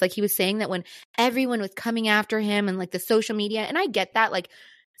comments. Like he was saying that when everyone was coming after him and like the social media, and I get that, like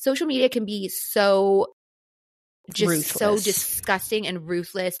social media can be so just ruthless. So disgusting and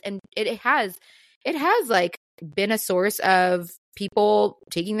ruthless. And it has like been a source of people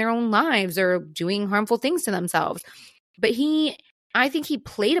taking their own lives or doing harmful things to themselves. But I think he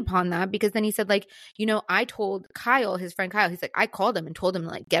played upon that because then he said, like, you know, I told Kyle, his friend Kyle, he's like, I called him and told him to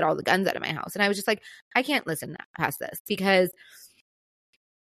like get all the guns out of my house. And I was just like, I can't listen past this because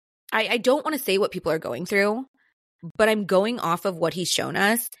I don't want to say what people are going through, but I'm going off of what he's shown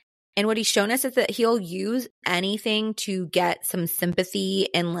us. And what he's shown us is that he'll use anything to get some sympathy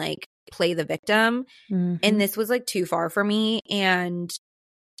and like play the victim. Mm-hmm. And this was like too far for me. And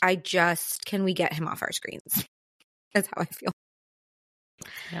can we get him off our screens? That's how I feel.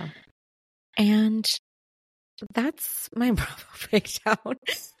 Yeah. And that's my Bravo breakdown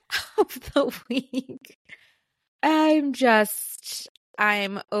of the week.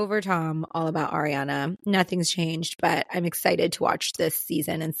 I'm over Tom, all about Ariana. Nothing's changed, but I'm excited to watch this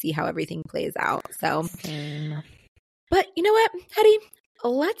season and see how everything plays out. So, But you know what, Hetty?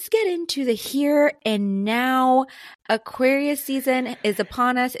 Let's get into the here and now. Aquarius season is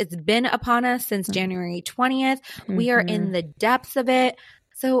upon us. It's been upon us since January 20th. We are in the depths of it.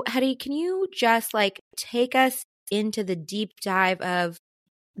 So, Hetty, can you just like take us into the deep dive of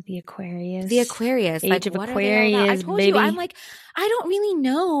the Aquarius? Age like, of what Aquarius. I told baby. you, I'm like, I don't really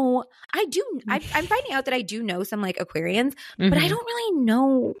know. I'm finding out that I do know some like Aquarians, but I don't really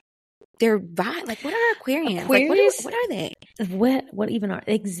know their vibe. Like, what are Aquarians? Aquarius, like, what are they? What even are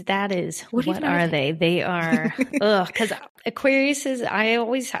that is what are they? They are because Aquarius is I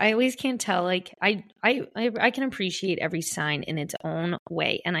always can't tell. Like I can appreciate every sign in its own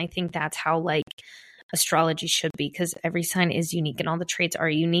way, and I think that's how like astrology should be, because every sign is unique and all the traits are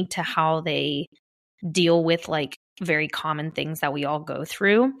unique to how they deal with like very common things that we all go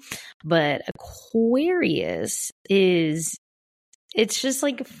through. But Aquarius it's just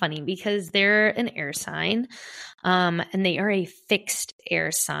like funny because they're an air sign, and they are a fixed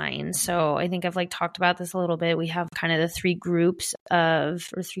air sign. So I think I've like talked about this a little bit. We have kind of the three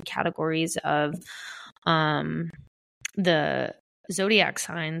categories of the zodiac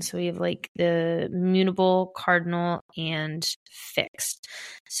signs. So we have like the mutable, cardinal, and fixed.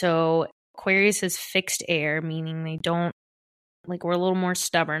 So Aquarius is fixed air, meaning they don't like, we're a little more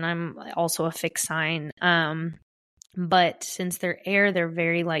stubborn. I'm also a fixed sign. But since they're air, they're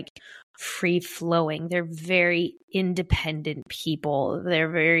very like free flowing. They're very independent people. They're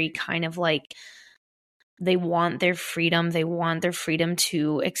very kind of like, they want their freedom. They want their freedom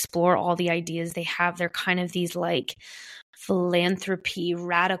to explore all the ideas they have. They're kind of these like philanthropy,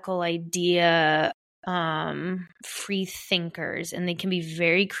 radical idea, free thinkers, and they can be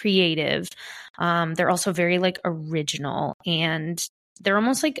very creative. They're also very like original, and they're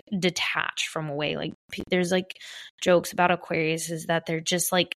almost like detached from away. Like there's like jokes about Aquarius is that they're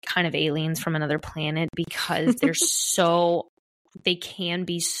just like kind of aliens from another planet because they're they can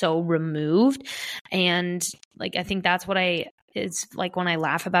be so removed. And like, I think that's what it's like when I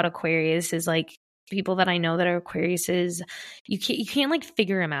laugh about Aquarius is like people that I know that are Aquarius is you can't like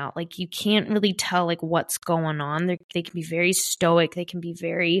figure them out. Like you can't really tell like what's going on. They can be very stoic. They can be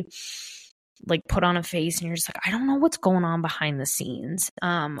very like put on a face and you're just like, I don't know what's going on behind the scenes,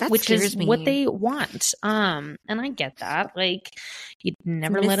 which scares is me. what they want. And I get that. Like, you'd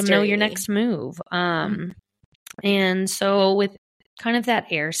never let them know your mystery. next move. And so with kind of that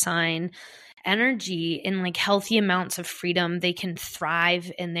air sign energy in like healthy amounts of freedom, they can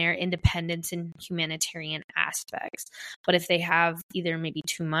thrive in their independence and humanitarian aspects. But if they have either maybe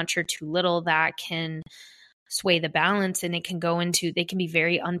too much or too little, that can sway the balance, and it can go into, they can be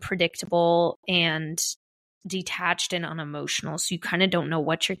very unpredictable and detached and unemotional. So you kind of don't know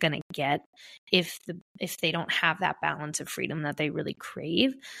what you're going to get if they don't have that balance of freedom that they really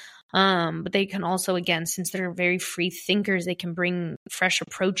crave. But they can also, again, since they're very free thinkers, they can bring fresh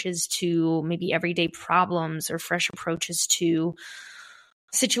approaches to maybe everyday problems or fresh approaches to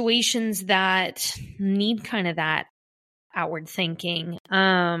situations that need kind of that outward thinking.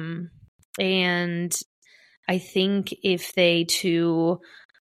 And I think if they too,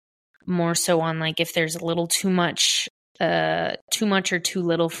 more so on like if there's a little too much or too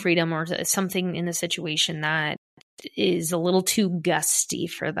little freedom, or something in the situation that is a little too gusty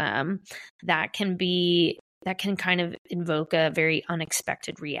for them, that can kind of invoke a very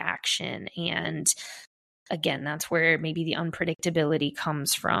unexpected reaction. And again, that's where maybe the unpredictability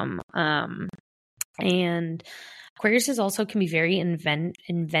comes from. And Aquarius also can be very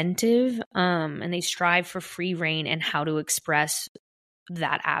inventive, and they strive for free reign and how to express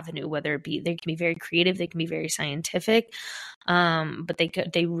that avenue, whether it be, they can be very creative, they can be very scientific, but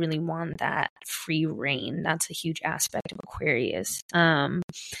they really want that free reign. That's a huge aspect of Aquarius.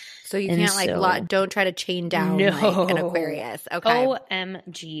 So you can't don't try to chain down like an Aquarius. Okay.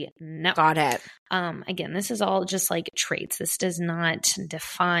 OMG, no. Got it. Again, this is all just like traits. This does not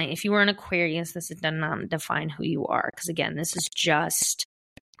define, if you were an Aquarius, this does not define who you are. Because again, this is just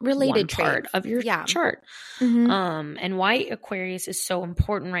related part of your chart. Mm-hmm. And why Aquarius is so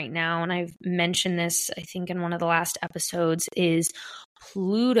important right now, and I've mentioned this I think in one of the last episodes, is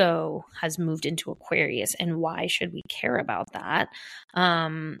Pluto has moved into Aquarius. And why should we care about that?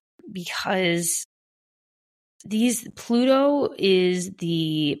 Because Pluto is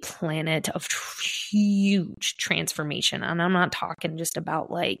the planet of huge transformation, and I'm not talking just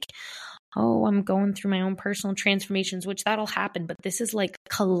about like, oh, I'm going through my own personal transformations, which that'll happen. But this is like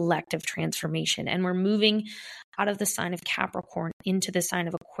collective transformation. And we're moving out of the sign of Capricorn into the sign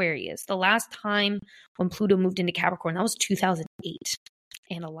of Aquarius. The last time when Pluto moved into Capricorn, that was 2008.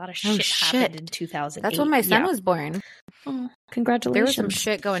 And a lot of shit happened in 2008. That's when my son was born. Oh, congratulations. There was some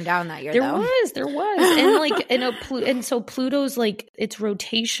shit going down that year, There though. was. And so Pluto's like, its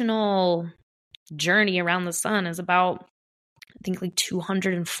rotational journey around the sun is about, I think, like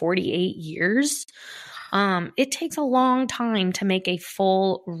 248 years. It takes a long time to make a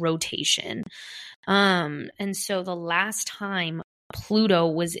full rotation. And so the last time Pluto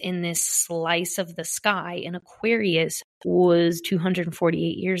was in this slice of the sky in Aquarius was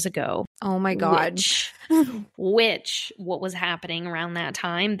 248 years ago. Oh my God. Which what was happening around that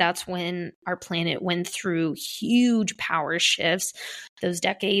time? That's when our planet went through huge power shifts. Those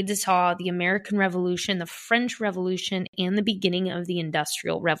decades saw the American Revolution, the French Revolution, and the beginning of the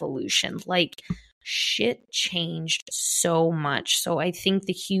Industrial Revolution. Like, shit changed so much. So I think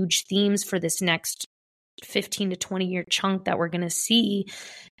the huge themes for this next 15 to 20 year chunk that we're going to see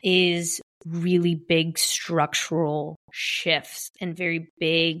is really big structural shifts and very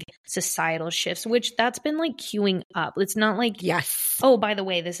big societal shifts, which that's been like queuing up. It's not like, yes, oh, by the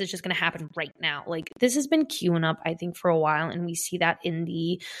way, this is just going to happen right now. Like, this has been queuing up, I think, for a while. And we see that in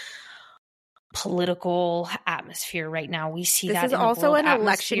the political atmosphere right now. We see this that is in also the an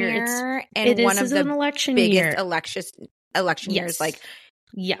election year, and one of the an election biggest year. election years, like,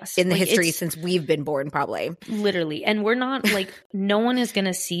 yes, in the history since we've been born, probably. Literally. And we're not like, no one is going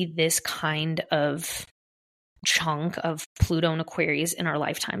to see this kind of chunk of Pluto and Aquarius in our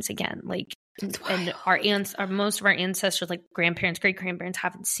lifetimes again. Like, and most of our ancestors, like grandparents, great grandparents,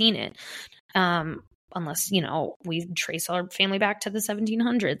 haven't seen it. Unless, we trace our family back to the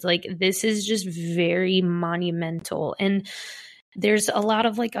 1700s. Like, this is just very monumental. And there's a lot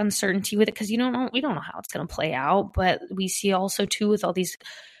of like uncertainty with it because we don't know how it's going to play out. But we see also too with all these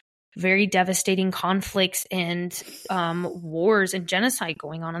very devastating conflicts and wars and genocide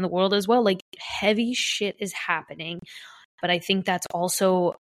going on in the world as well. Like, heavy shit is happening. But I think that's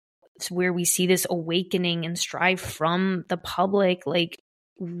also where we see this awakening and strive from the public. Like,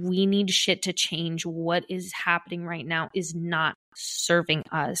 we need shit to change. What is happening right now is not serving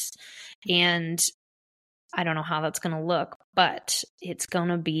us. And I don't know how that's going to look, but it's going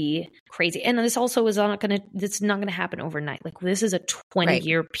to be crazy. And this also it's not going to happen overnight. Like, this is a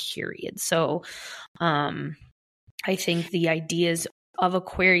 20-year period. So I think the ideas of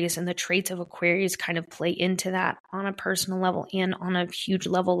Aquarius and the traits of Aquarius kind of play into that on a personal level and on a huge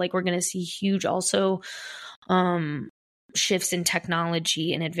level. Like we're going to see huge also shifts in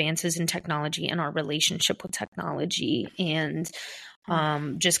technology and advances in technology and our relationship with technology, and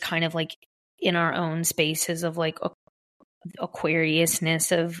just kind of like in our own spaces of like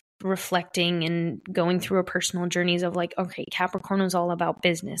Aquariusness of reflecting and going through our personal journeys of like, okay, Capricorn was all about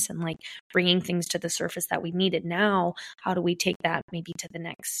business and like bringing things to the surface that we needed. Now, how do we take that maybe to the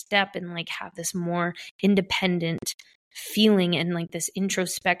next step and like have this more independent feeling and like this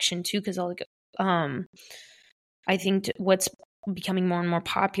introspection too? Because like, I think what's becoming more and more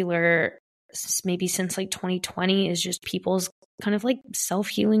popular maybe since like 2020 is just people's kind of like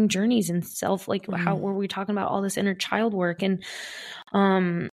self-healing journeys and how were we talking about all this inner child work and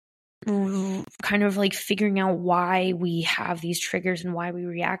kind of like figuring out why we have these triggers and why we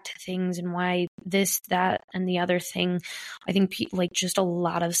react to things and why this, that, and the other thing. I think like just a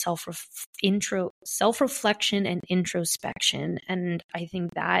lot of self-reflection and introspection. And I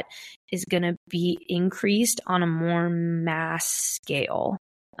think that is going to be increased on a more mass scale.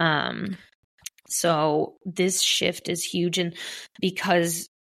 So this shift is huge. And because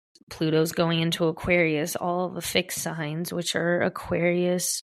Pluto's going into Aquarius, all of the fixed signs, which are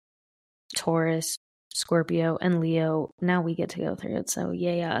Aquarius, Taurus, Scorpio, and Leo, now we get to go through it. So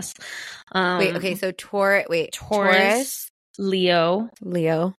yay us. So Taurus, Leo,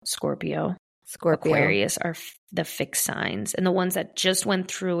 Scorpio, Aquarius are the fixed signs. And the ones that just went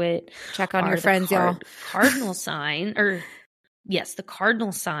through it. Check on your friends, y'all. Cardinal sign, the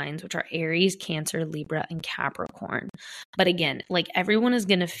cardinal signs, which are Aries, Cancer, Libra, and Capricorn. But again, like everyone is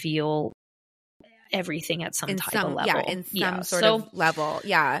going to feel everything at some type of level. Yeah, in some sort of level.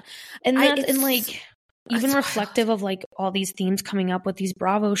 Yeah. And even reflective of like all these themes coming up with these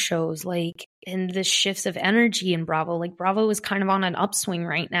Bravo shows, like and the shifts of energy in Bravo. Like Bravo is kind of on an upswing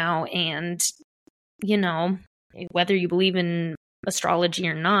right now. And, you know, whether you believe in astrology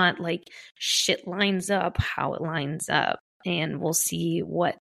or not, like shit lines up how it lines up. And we'll see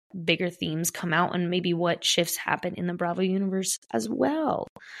what bigger themes come out and maybe what shifts happen in the Bravo universe as well.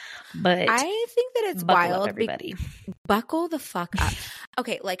 But I think that it's wild. Everybody. Buckle the fuck up.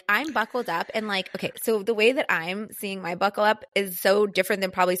 Okay, like I'm buckled up and like, okay, so the way that I'm seeing my buckle up is so different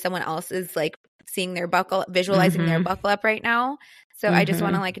than probably someone else is like seeing their visualizing their buckle up right now. So I just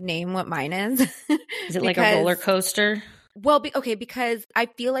want to like name what mine is. Is it like a roller coaster? Well, because I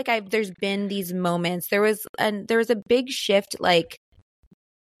feel like there's been these moments. There was a big shift like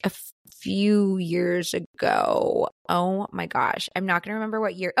a few years ago. Oh my gosh. I'm not going to remember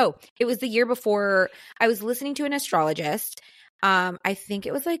what year. Oh, it was the year before. I was listening to an astrologist. I think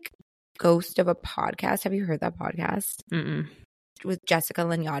it was like Ghost of a Podcast. Have you heard that podcast? Mm-mm. With Jessica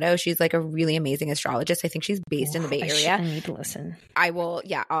Lanyadoo. She's like a really amazing astrologist. I think she's based in the Bay Area. I need to listen. I will.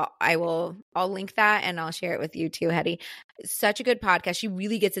 Yeah, I'll link that and I'll share it with you too, Hetty. Such a good podcast. She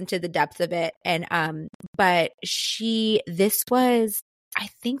really gets into the depth of it. And but I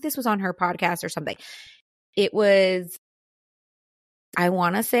think this was on her podcast or something. It was, I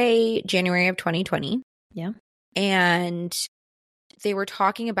want to say January of 2020. Yeah. And they were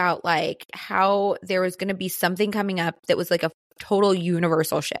talking about like how there was going to be something coming up that was like a total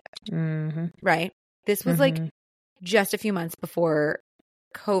universal shift. Mm-hmm. Right? This was like just a few months before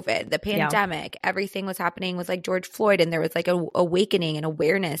COVID, the pandemic, everything was happening with like George Floyd, and there was like a awakening and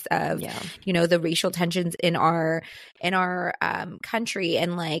awareness of, you know, the racial tensions in our country.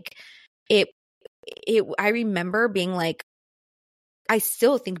 And like I remember being like, I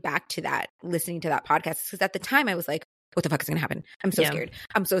still think back to that, listening to that podcast, because at the time I was like, what the fuck is going to happen? I'm so scared.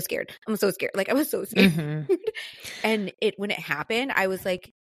 I'm so scared. I'm so scared. Like I was so scared. And when it happened, I was like,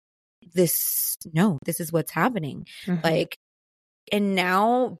 this is what's happening. Like, and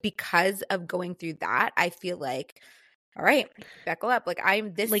now because of going through that, I feel like, all right, buckle up. Like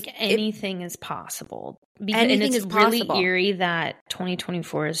anything is possible. Anything is possible. Really eerie that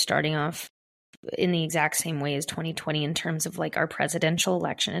 2024 is starting off in the exact same way as 2020 in terms of like our presidential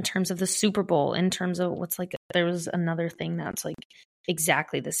election, in terms of the Super Bowl, in terms of what's like, there was another thing that's like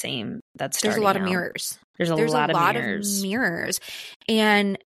exactly the same. There's a lot of mirrors. There's a lot of mirrors.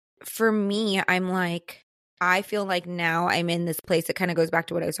 And for me, I'm like, I feel like now I'm in this place that kind of goes back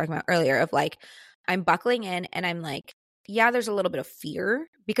to what I was talking about earlier of like, I'm buckling in and I'm like, yeah, there's a little bit of fear,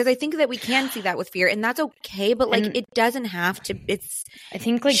 because I think that we can see that with fear, and that's okay. But like, it doesn't have to. I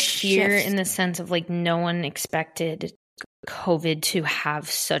think like fear in the sense of like no one expected COVID to have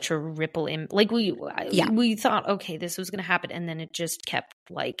such a ripple in. Like we thought, okay, this was going to happen, and then it just kept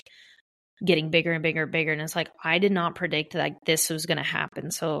like getting bigger and bigger and bigger. And it's like, I did not predict that this was going to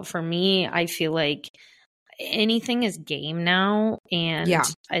happen. So for me, I feel like anything is game now. And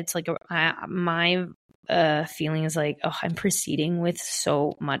it's like my feeling is like, oh, I'm proceeding with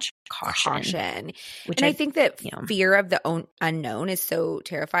so much caution. Which I think that fear of the unknown is so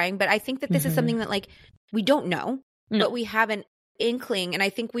terrifying. But I think that this is something that like we don't know, but we have an inkling. And I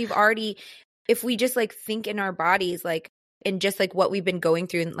think we've already, if we just like think in our bodies, like, and just like what we've been going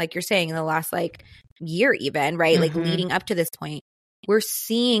through, and like you're saying, in the last like year even, right? Like leading up to this point, we're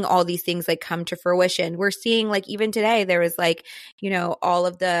seeing all these things like come to fruition. We're seeing like even today there was like, you know, all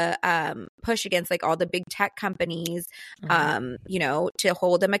of the push against like all the big tech companies, you know, to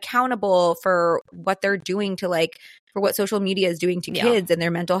hold them accountable for what they're doing to like, for what social media is doing to kids and their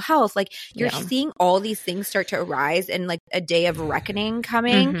mental health. Like you're seeing all these things start to arise and like a day of reckoning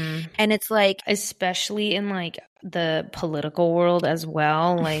coming. And it's like, especially in like the political world as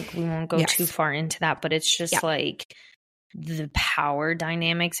well. Like we won't go too far into that, but it's just like the power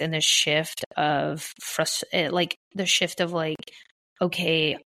dynamics and the shift of like the shift of like,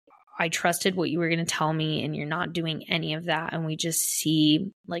 okay, I trusted what you were going to tell me and you're not doing any of that. And we just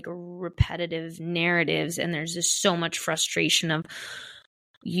see like repetitive narratives, and there's just so much frustration of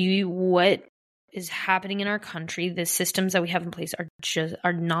what is happening in our country. The systems that we have in place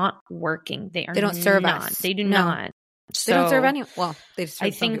are not working. They don't serve us. They do not. So they don't serve anyone. Well, they serve I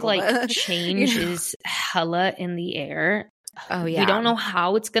think people, like change is hella in the air. Oh yeah. We don't know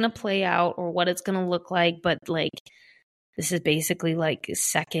how it's going to play out or what it's going to look like, but like this is basically like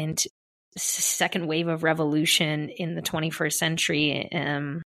second wave of revolution in the 21st century.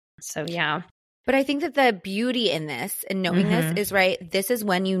 So yeah. But I think that the beauty in this and knowing this is right. This is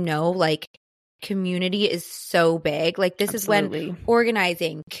when, you know, like community is so big. Like this is when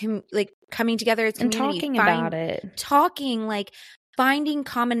organizing, like coming together as community, and talking about it, like finding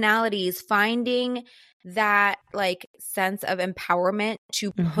commonalities, finding that like sense of empowerment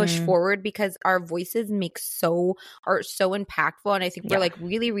to push forward, because our voices are so impactful. And I think we're like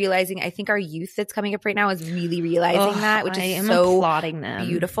really realizing, I think our youth that's coming up right now is really realizing that, which is so applauding them.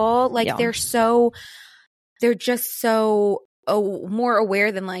 Beautiful. Like they're just so more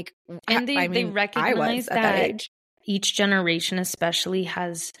aware than like, and they recognize that each generation especially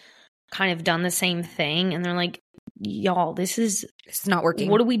has kind of done the same thing, and they're like, y'all, this is not working.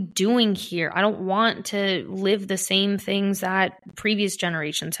 What are we doing here? I don't want to live the same things that previous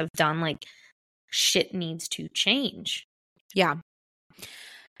generations have done. Like shit needs to change. Yeah.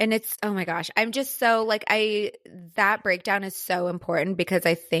 And it's, oh my gosh, I'm just so like, that breakdown is so important, because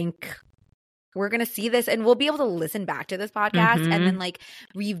I think we're going to see this and we'll be able to listen back to this podcast and then like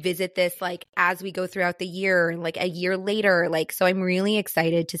revisit this like as we go throughout the year, like a year later. Like, so I'm really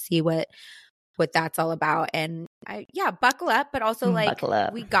excited to see what that's all about. And buckle up, but also like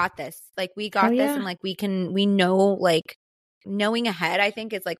we got this. Like we got this, and like we know, like knowing ahead, I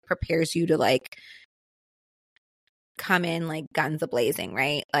think it's like prepares you to like come in like guns a-blazing,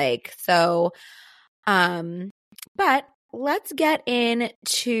 right? Like, so but let's get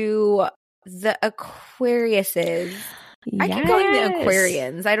into the Aquariuses. I keep calling the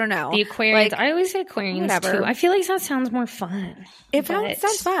Aquarians. I don't know. The Aquarians. Like, I always say Aquarians too. I feel like that sounds more fun. It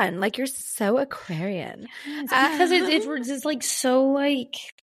sounds fun. Like you're so Aquarian. Because it's just like so like,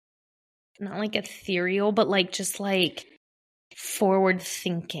 not like ethereal, but like just like forward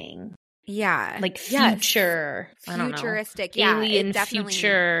thinking. Yeah. Like future. Yes. Futuristic. Alien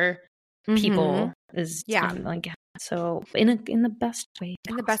future people is like, so in the best way possible.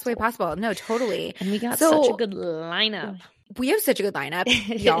 In the best way possible. No, totally. And we got such a good lineup. We have such a good lineup.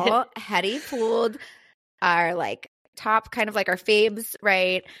 Y'all, Hetty pulled our like top kind of like our faves,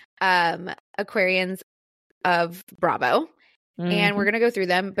 right? Aquarians of Bravo. And we're going to go through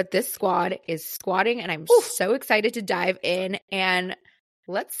them. But this squad is squatting, and I'm so excited to dive in. And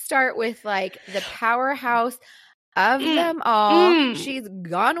let's start with like the powerhouse of them all. She's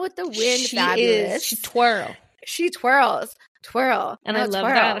gone with the wind. Fabulous. She twirls. And I love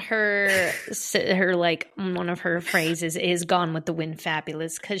that her like one of her phrases is "gone with the wind."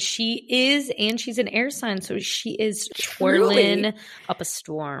 Fabulous, because she is, and she's an air sign, so she is twirling up a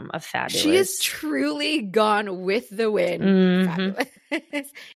storm of fabulous. She is truly gone with the wind. Fabulous.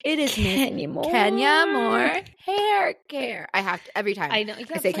 It is Kenya Moore hair care. I have to, every time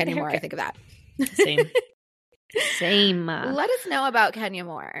I say Kenya Moore, I think of that. Same. Let us know about Kenya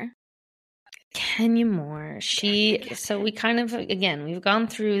Moore. Kenya Moore. So we kind of, again, we've gone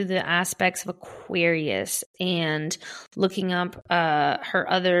through the aspects of Aquarius and looking up her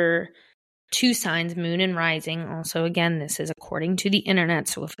other two signs, moon and rising. Also, again, this is according to the internet,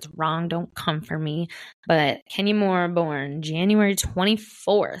 so if it's wrong, don't come for me. But Kenya Moore, born January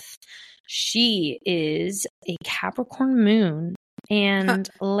 24th. She is a Capricorn moon And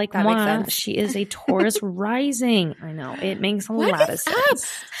like That makes moi, sense. she is a Taurus rising. I know. It makes a What lot is of up?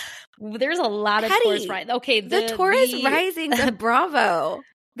 sense. There's a lot of Petty. Taurus rising. Okay, The Taurus risings of Bravo.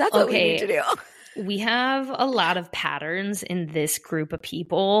 That's what we need to do. We have a lot of patterns in this group of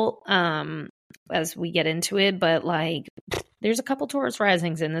people as we get into it, but like there's a couple Taurus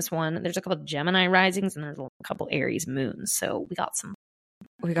risings in this one. There's a couple Gemini risings and there's a couple Aries moons. So we got some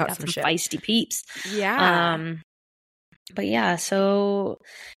shit. feisty peeps. Yeah. But yeah, so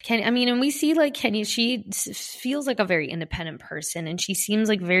and we see like Kenya, she feels like a very independent person and she seems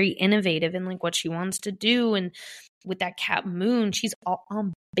like very innovative in like what she wants to do. And with that Cap Moon, she's all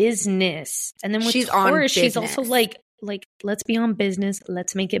on business. And then with She's Taurus, on she's also business. like, let's be on business.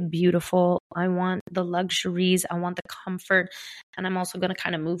 Let's make it beautiful. I want the luxuries. I want the comfort. And I'm also going to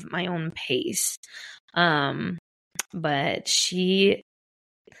kind of move at my own pace. But I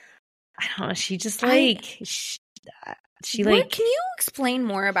don't know. She just What, can you explain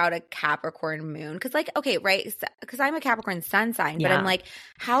more about a Capricorn moon? Because like, okay, right, because I'm a Capricorn sun sign, but I'm like,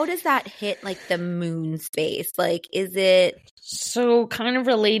 how does that hit like the moon space? Like, is it so kind of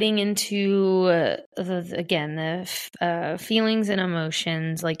relating into the feelings and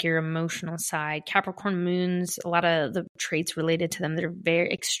emotions, like your emotional side? Capricorn moons, a lot of the traits related to them, they're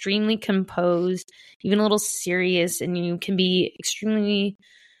very extremely composed, even a little serious, and you can be extremely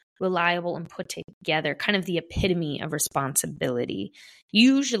reliable and put together, kind of the epitome of responsibility.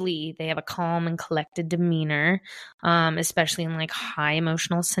 Usually they have a calm and collected demeanor, especially in like high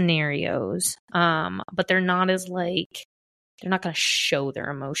emotional scenarios. But they're not going to show their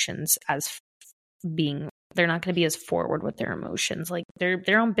emotions as being, they're not going to be as forward with their emotions. Like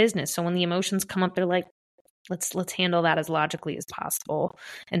they're on business. So when the emotions come up, they're like, let's handle that as logically as possible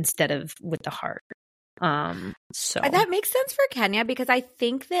instead of with the heart. So that makes sense for Kenya, because I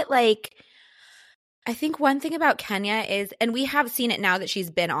think that I think one thing about Kenya is, and we have seen it now that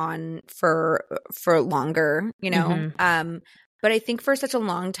she's been on for longer, you know, but I think for such a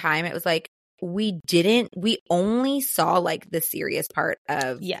long time, it was like, we only saw like the serious part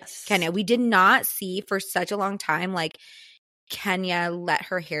of Kenya. We did not see for such a long time, like, Kenya let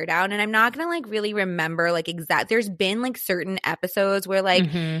her hair down. And I'm not gonna like really remember like there's been like certain episodes where like,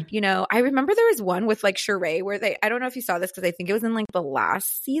 you know, I remember there was one with like Sheree where I don't know if you saw this because I think it was in like the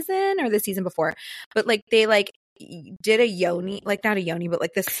last season or the season before, but like they like did a yoni, like not a yoni, but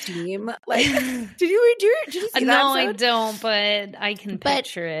like the steam. Like, did you see that? No, episode? I don't, but I can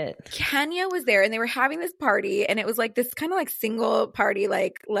picture it. Kenya was there and they were having this party, and it was like this kind of like single party,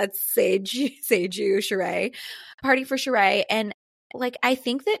 like let's sage you, Sheree, party for Sheree. And like, I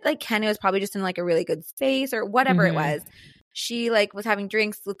think that like Kenya was probably just in like a really good space or whatever it was. She like was having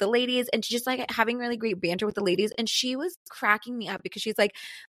drinks with the ladies and she just like having really great banter with the ladies. And she was cracking me up because she's like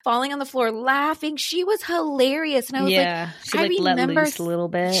falling on the floor laughing. She was hilarious. And I was she like let loose a little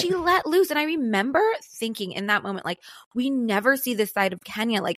bit. She let loose. And I remember thinking in that moment, like, we never see this side of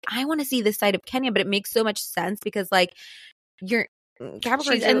Kenya. Like, I want to see this side of Kenya, but it makes so much sense because like you're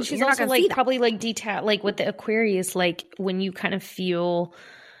Capricorn, and she's also like probably like detached, like with the Aquarius, like when you kind of feel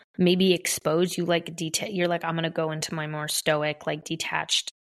maybe exposed, you like you're like, I'm gonna go into my more stoic, like detached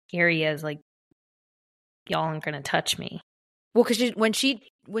areas, like y'all aren't gonna touch me. Well, because when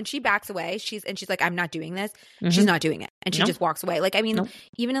she backs away, she's like, I'm not doing this. She's not doing it, and she just walks away. Like, I mean,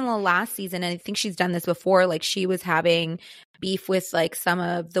 even in the last season, and I think she's done this before. Like, she was having beef with like some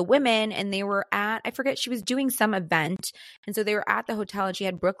of the women, and they were at, I forget, she was doing some event, and so they were at the hotel, and she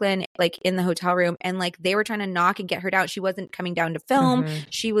had Brooklyn like in the hotel room, and like they were trying to knock and get her down. She wasn't coming down to film.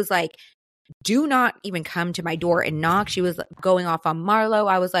 She was like, do not even come to my door and knock. She was going off on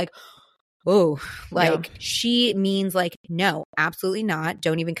Marlo. I was like, oh, like she means like, no, absolutely not.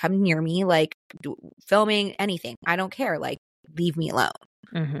 Don't even come near me. Like filming anything. I don't care. Like, leave me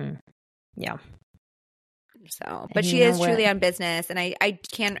alone. Yeah. So, but she is truly on business. And I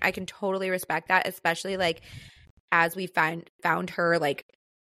can totally respect that, especially like as we found her, like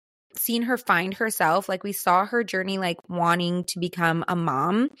seen her find herself. Like we saw her journey, like wanting to become a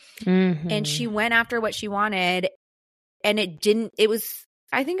mom, and she went after what she wanted, and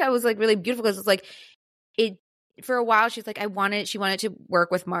I think I was like really beautiful because it's like for a while she's like, she wanted to work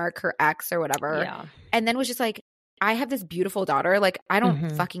with Mark, her ex or whatever. Yeah. And then was just like, I have this beautiful daughter. Like, I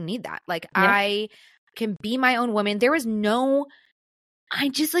don't fucking need that. Like, I can be my own woman. There was not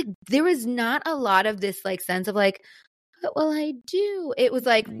a lot of this like sense of like, what will I do? It was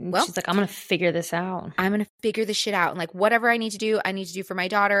like, well, she's like, I'm going to figure this out. I'm going to figure this shit out. And like, whatever I need to do for my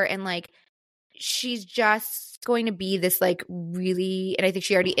daughter. And like, she's just going to be this like really, and I think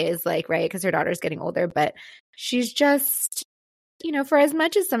she already is like, right, because her daughter's getting older, but she's just for as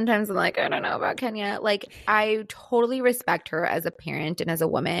much as sometimes I'm like, I don't know about Kenya, like I totally respect her as a parent and as a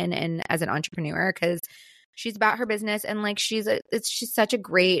woman and as an entrepreneur because she's about her business and like she's such a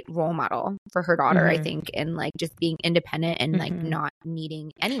great role model for her daughter, I think, and like just being independent and like not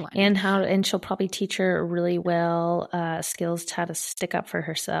needing anyone. And she'll probably teach her really well skills to how to stick up for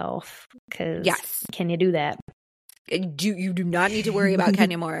herself. Because can you do that? You do not need to worry about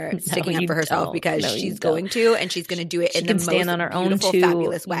Kenya Moore sticking up for herself because she's going to, and she's going to do it in the most beautiful,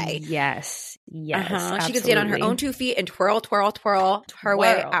 fabulous way. Yes. She can stand on her own 2 feet and twirl her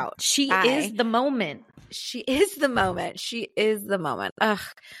way out. She is the moment. She is the moment. Ugh,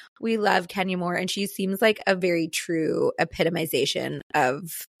 we love Kenya Moore, and she seems like a very true epitomization of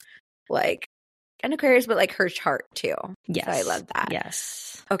like an Aquarius, but like her chart too. Yes, so I love that.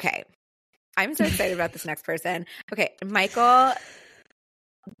 Yes. Okay. I'm so excited about this next person. Okay, Michael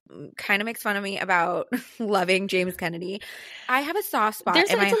kind of makes fun of me about loving James Kennedy. I have a soft spot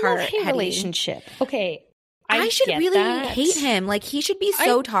in my heart. Love-hate relationship. Okay, I should really hate him. Like he should be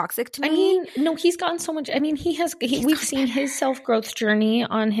so toxic to me. I mean, no, he's gotten so much. I mean, we've seen his self-growth journey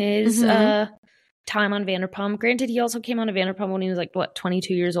on his time on Vanderpump. Granted, he also came on to Vanderpump when he was like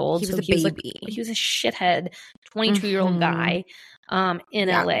 22 years old. He was a baby. He was a shithead 22-year-old guy. In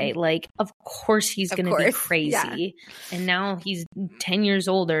LA, like, of course he's going to be crazy. Yeah. And now he's 10 years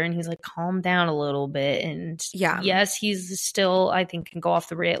older and he's like, calm down a little bit. And yes, he's still, I think, can go off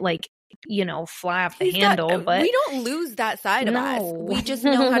the like, fly off the handle. But we don't lose that side of us. We just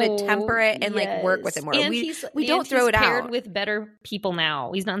know how to temper it and like work with it more. And we don't throw it out with better people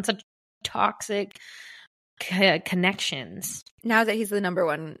now. He's not in such toxic connections. Now that he's the number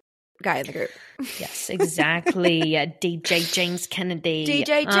one guy in the group. Yes, exactly. DJ James Kennedy.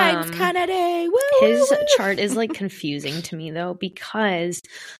 DJ James Kennedy. Woo, his chart is like confusing to me though, because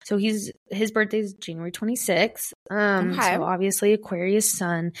his birthday is January 26th. So obviously Aquarius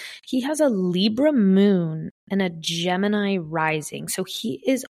sun. He has a Libra moon and a Gemini rising. So he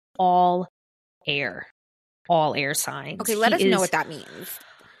is all air signs. Okay, let us know what that means.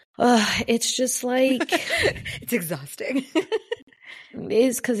 It's just like it's exhausting. It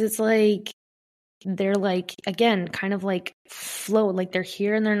is, because it's like they're like, again, kind of like float, like they're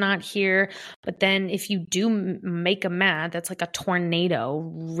here and they're not here. But then if you do make them mad, that's like a tornado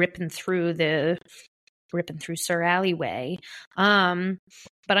ripping through Sir Alleyway. But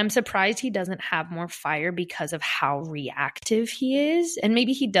I'm surprised he doesn't have more fire because of how reactive he is. And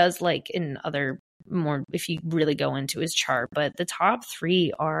maybe he does like in other more, if you really go into his chart. But the top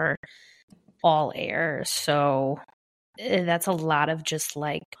 3 are all air. So that's a lot of just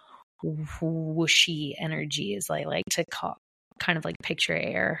like whooshy energy, is I like to call, kind of like picture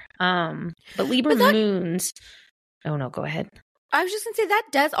air. But Libra moons. Oh no, go ahead. I was just gonna say that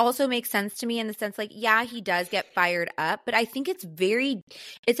does also make sense to me in the sense like, yeah, he does get fired up, but I think it's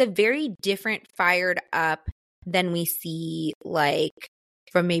a very different fired up than we see like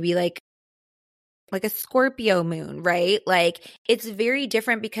from maybe like a Scorpio moon, right? Like it's very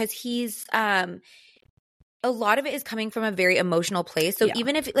different because he's a lot of it is coming from a very emotional place. So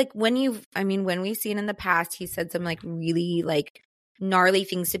even if like when we've seen in the past, he said some like really like gnarly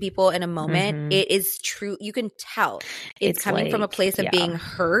things to people in a moment, it is true. You can tell it's coming from a place of being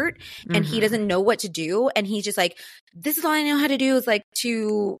hurt, and he doesn't know what to do. And he's just like, this is all I know how to do is like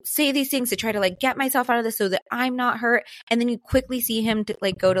to say these things to try to like get myself out of this so that I'm not hurt. And then you quickly see him to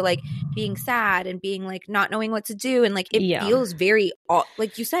like go to like being sad and being like not knowing what to do. And like it feels very,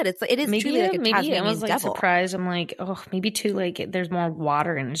 like you said, it is maybe, truly like a Tasmanian I was like devil. surprised. I'm like, oh, maybe too, like there's more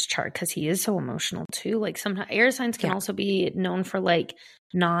water in his chart because he is so emotional too. Like sometimes air signs can also be known for like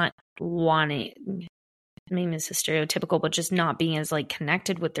not wanting, maybe this is stereotypical, but just not being as like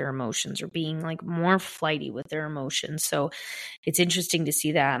connected with their emotions or being like more flighty with their emotions. So it's interesting to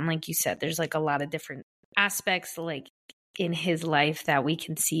see that. And like you said, there's like a lot of different aspects like in his life that we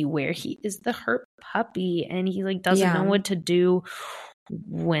can see where he is the hurt puppy and he like doesn't know what to do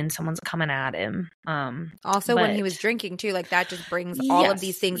when someone's coming at him. Also when he was drinking too, like that just brings all of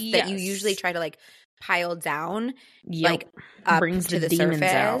these things that you usually try to like pile down, like up brings to the surface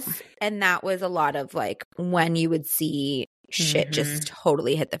out. And that was a lot of like when you would see shit just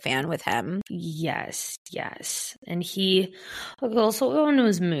totally hit the fan with him. Yes. And he also on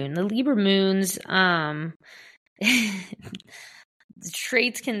his moon, the Libra moons, the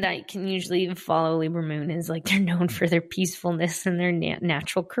traits can usually follow Libra moon is like they're known for their peacefulness and their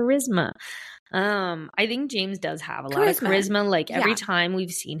natural charisma. I think James does have a lot of charisma. Like every time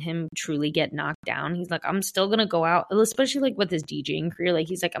we've seen him truly get knocked down, he's like, I'm still gonna go out, especially like with his DJing career. Like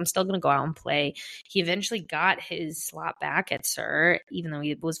he's like, I'm still gonna go out and play. He eventually got his slot back at Sir, even though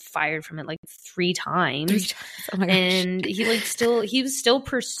he was fired from it like 3 times. Oh my gosh. And he was still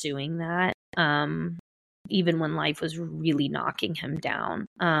pursuing that. Even when life was really knocking him down.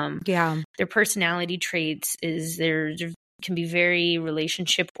 Their personality traits is there can be very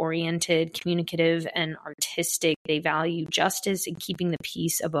relationship oriented, communicative, and artistic. They value justice and keeping the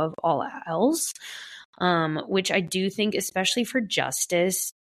peace above all else, which I do think, especially for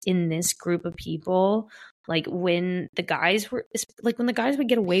Justice in this group of people, like when the guys would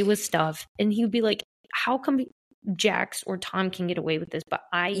get away with stuff and he would be like, how come Jax or Tom can get away with this, but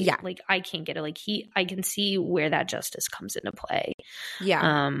I can't get it. Like I can see where that justice comes into play.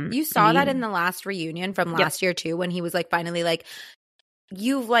 Yeah. You saw that in the last reunion from last year too, when he was like, finally, like,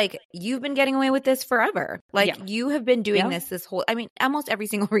 you've been getting away with this forever. Like you have been doing this whole, I mean, almost every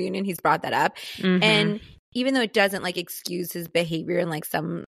single reunion he's brought that up. And even though it doesn't like excuse his behavior in like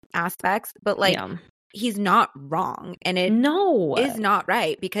some aspects, but like he's not wrong, and it is not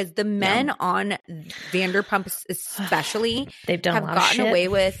right, because the men on Vanderpump especially they've done have gotten away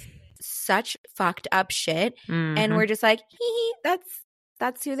with such fucked up shit, and we're just like,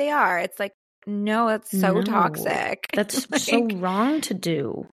 that's who they are. It's like, no, it's so toxic. That's like, so wrong to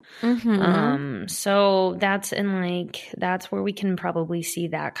do. So that's where we can probably see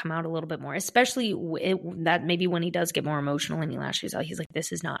that come out a little bit more, especially that maybe when he does get more emotional and he lashes out, he's like,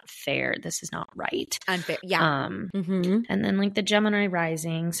 this is not fair. This is not right. Unfair. And then like the Gemini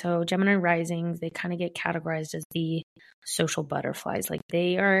rising. So Gemini risings, they kind of get categorized as the social butterflies. Like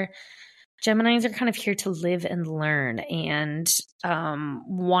Geminis are kind of here to live and learn, and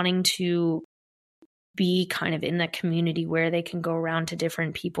wanting to be kind of in that community where they can go around to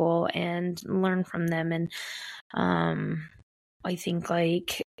different people and learn from them. And I think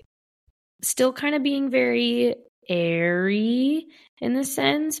like still kind of being very airy in the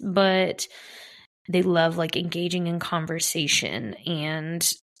sense, but they love like engaging in conversation, and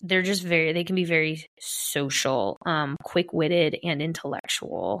they're just they can be very social, quick-witted and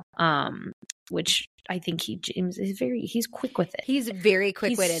intellectual, which I think James is he's quick with it. He's very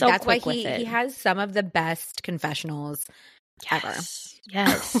quick-witted. So that's quick why he has some of the best confessionals ever.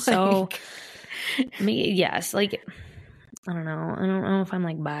 Yes. So yes, like I don't know if I'm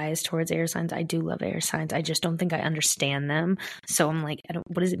like biased towards air signs. I do love air signs. I just don't think I understand them. So I'm like,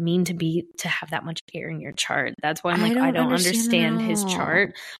 what does it mean to have that much air in your chart? That's why I'm like, I don't understand his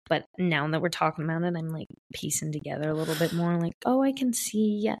chart. But now that we're talking about it, I'm like piecing together a little bit more. Like, oh, I can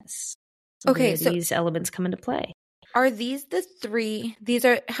see, yes. Okay, so these elements come into play. Are these the 3? These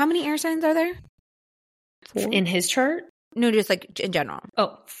are, how many air signs are there? 4? In his chart? No, just like in general.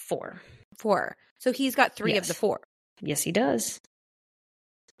 Oh, 4. 4. So he's got 3 of the 4. Yes, he does.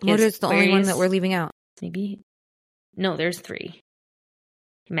 What is the only one that we're leaving out? Maybe. No, there's 3.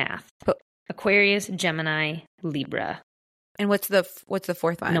 Math. Aquarius, Gemini, Libra. And what's the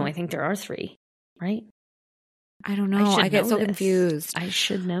 4th one? No, I think there are 3, right? I don't know. I get so confused. I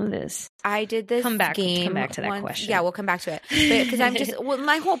should know this. I did this come back game to that question. Yeah, we'll come back to it. Because I'm just,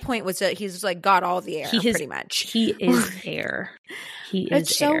 my whole point was that he's just like got all the air, pretty much. He is air.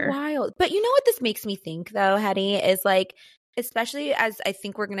 It's so wild. But you know what this makes me think, though, Hetty, is like, especially as I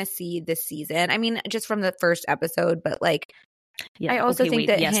think we're going to see this season. I mean, just from the first episode, but like, I also think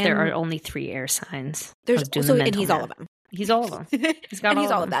that there are only 3 air signs. There's also, and he's all of them. He's all of them. He's got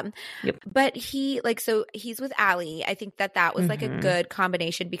all of them. Yep. But he's with Allie. I think that was like a good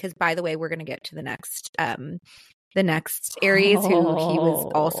combination, because, by the way, we're going to get to the next Aries who he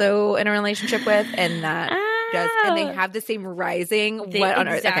was also in a relationship with, and that and they have the same rising. What on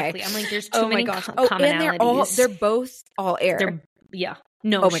earth? Okay. I'm like, there's too many commonalities. And they're both all air.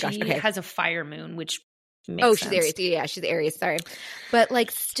 No, she has a fire moon, which makes she's Aries. Yeah, she's Aries. Sorry. But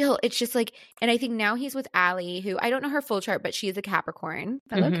like still, it's just like, and I think now he's with Allie, who I don't know her full chart, but she is a Capricorn.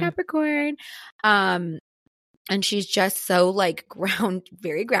 Fellow Capricorn. And she's just so like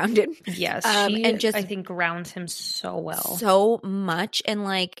very grounded. Yes. And just I think grounds him so well. So much. And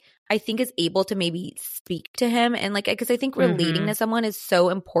like I think is able to maybe speak to him, and like, because I think relating to someone is so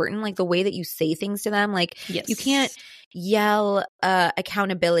important. Like the way that you say things to them, like you can't yell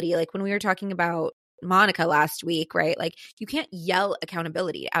accountability. Like when we were talking about Monica last week, right? Like you can't yell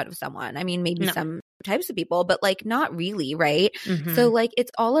accountability out of someone. I mean, maybe some types of people, but like not really, right? So like it's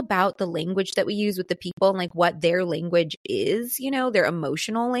all about the language that we use with the people, and like what their language is, their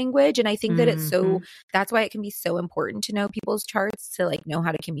emotional language. And I think that it's that's why it can be so important to know people's charts, to like know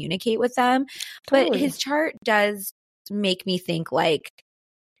how to communicate with them. Totally. But his chart does make me think like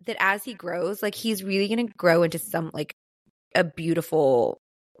that as he grows, like he's really going to grow into some like a beautiful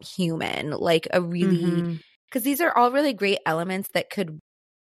human, like a really, because these are all really great elements that could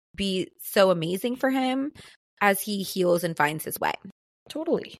be so amazing for him as he heals and finds his way.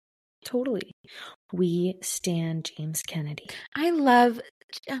 Totally. We stand James Kennedy. I love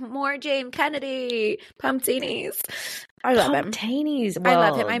more James Kennedy. Pumptinis. I love him. Pumptinis. I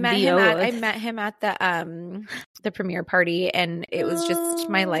love him. I met him at the premiere party, and it was just,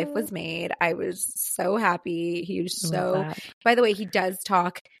 my life was made. I was so happy. He was so, by the way, he does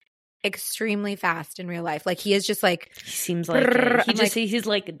talk extremely fast in real life. Like he is just like, he seems like it. He's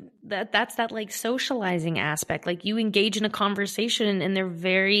like that's that like socializing aspect. Like you engage in a conversation and they're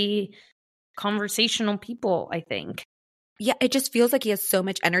very conversational people, I think. Yeah, it just feels like he has so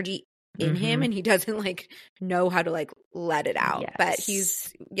much energy in him, and he doesn't like know how to like let it out. Yes. But he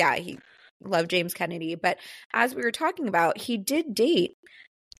loved James Kennedy. But as we were talking about, he did date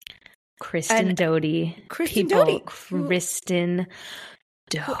Kristen Doty. Kristen Doty.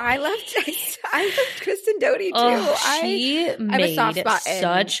 I loved Kristen Doty too. Oh, she made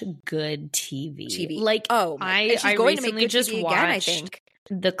such good TV. Like, she's going to make good just TV watched again, I think.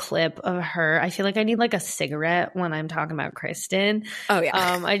 The clip of her. I feel like I need like a cigarette when I'm talking about Kristen. Oh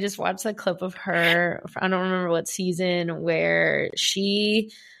yeah. I just watched the clip of her. I don't remember what season, where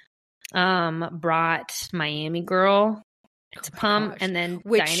she brought Miami Girl to pump, and then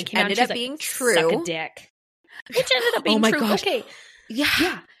which Diana came ended out, up being true. Suck a dick. Which ended up being true. Gosh. Okay.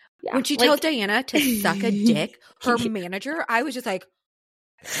 Yeah. When she told Diana to suck a dick, her manager, I was just like,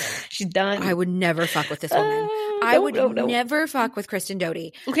 she's done. I would never fuck with this woman. I would never fuck with Kristen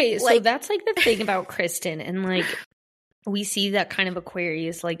Doty. Okay, so that's like the thing about Kristen, and like we see that kind of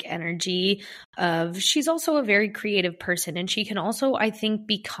Aquarius like energy of, she's also a very creative person, and she can also, I think,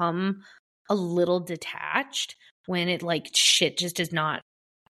 become a little detached when it like shit just is not,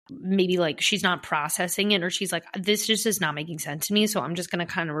 maybe like she's not processing it, or she's like, this just is not making sense to me, so I'm just going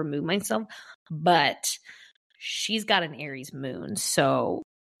to kind of remove myself. But she's got an Aries moon, so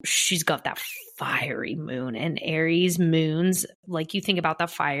she's got that fiery moon, and Aries moons, like you think about the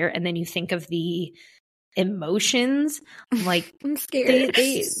fire and then you think of the emotions, like I'm scared.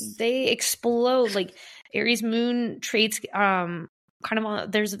 They explode. Like Aries moon traits kind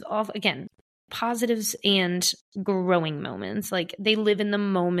of there's again positives and growing moments. Like they live in the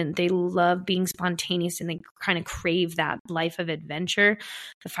moment, they love being spontaneous, and they kind of crave that life of adventure.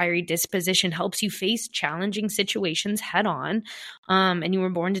 The fiery disposition helps you face challenging situations head on, and you were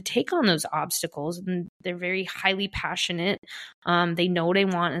born to take on those obstacles, and they're very highly passionate. They know what they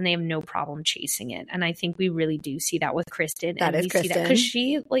want, and they have no problem chasing it. And I think we really do see that with Kristen. That and is Kristen, because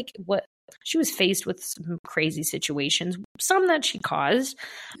she she was faced with some crazy situations, some that she caused,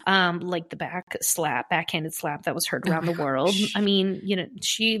 like the backhanded slap that was heard around the world. I mean,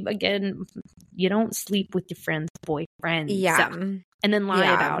 she, again, you don't sleep with your friend's boyfriend. Yeah. And then lie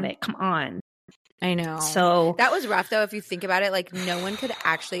about it. Come on. I know. So that was rough, though, if you think about it. Like, no one could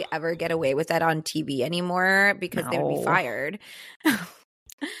actually ever get away with that on TV anymore because they would be fired.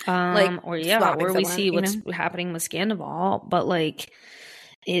 Or we see what's happening with Scandival. But like,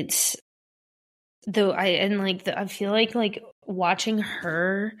 it's I feel like watching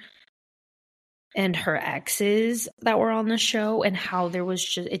her and her exes that were on the show, and how there was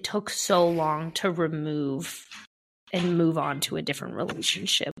just, it took so long to remove and move on to a different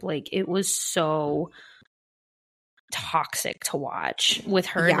relationship. Like it was so toxic to watch with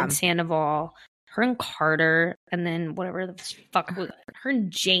her and Sandoval, her and Carter, and then whatever the fuck was her and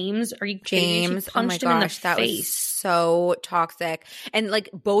James. Are you kidding? James? Oh my gosh, that was so toxic. And like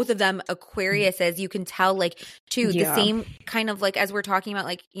both of them Aquariuses, you can tell like too the same kind of like, as we're talking about,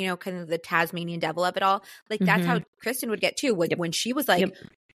 like, kind of the Tasmanian devil of it all. Like that's how Kristen would get too. Like when she was like,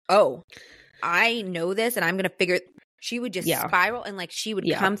 oh, I know this, and I'm gonna figure. She would just spiral, and like she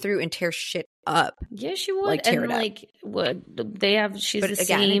would come through and tear shit up. Yeah, she would. Like, tear and it like what they have, she's the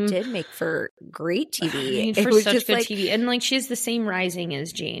same. It did make for great TV. I mean, for such good TV, and like she's the same rising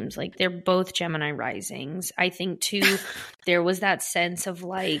as James. Like they're both Gemini risings. I think too. There was that sense of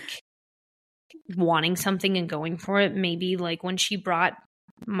like wanting something and going for it. Maybe like when she brought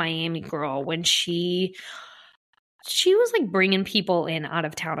Miami Girl, when she was like bringing people in out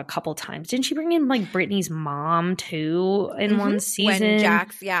of town a couple times. Didn't she bring in like Brittany's mom too in one season? When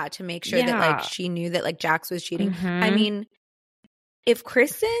Jax, to make sure that like she knew that like Jax was cheating. I mean, if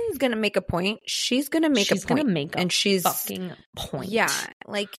Kristen's gonna make a point, she's gonna make a point, and she's fucking point. Yeah,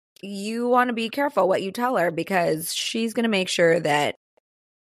 like you want to be careful what you tell her, because she's gonna make sure that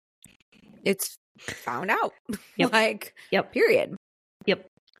it's found out. Yep. Period. Yep.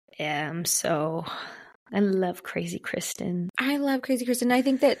 So. I love Crazy Kristen. I love Crazy Kristen. I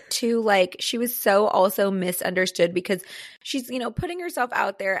think that too, like, she was so also misunderstood because she's, you know, putting herself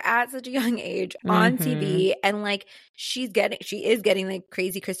out there at such a young age on TV, and like she is getting the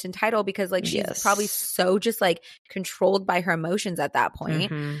Crazy Kristen title because like she's probably so just like controlled by her emotions at that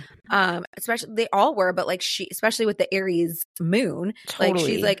point. Especially they all were, but like she, especially with the Aries moon, like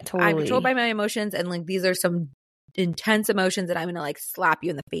she's like, I'm controlled by my emotions, and like these are some intense emotions that I'm gonna like slap you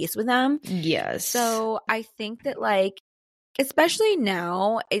in the face with them. Yes. So I think that like, especially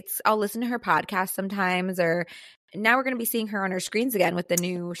now, I'll listen to her podcast sometimes, or now we're gonna be seeing her on our screens again with the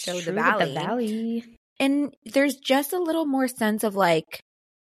new show, The Valley. And there's just a little more sense of like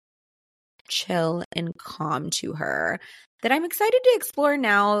chill and calm to her that I'm excited to explore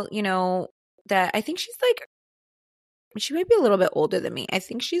now, you know, that I think she's like, she might be a little bit older than me. I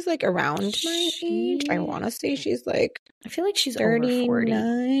think she's like around my age. I want to say she's like, I feel like she's 39. over 40.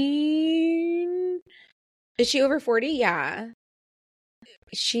 Is she over 40? Yeah.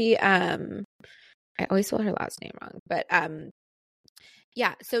 She I always spell her last name wrong, but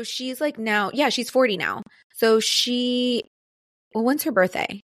yeah, so she's like now, yeah, she's 40 now. So when's her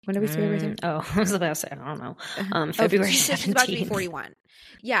birthday? When did we see her birthday? Oh, I was about to say, I don't know. February 17th. She's about to be 41.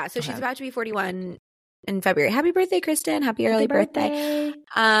 Yeah, so she's about to be 41 in February. Happy birthday, Kristen. Happy early birthday.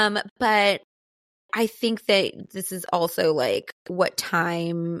 But I think that this is also like what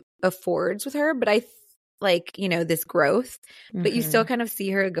time affords with her, but I like, you know, this growth, but you still kind of see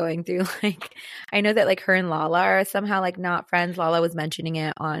her going through like, I know that like her and Lala are somehow like not friends. Lala was mentioning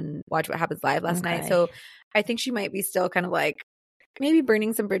it on Watch What Happens Live last night. So I think she might be still kind of like maybe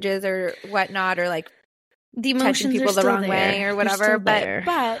burning some bridges or whatnot, or like the emotions touching people the wrong way or whatever.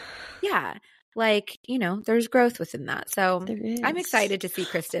 But yeah, like, you know, there's growth within that. So I'm excited to see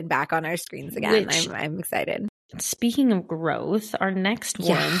Kristen back on our screens again. I'm excited. Speaking of growth, our next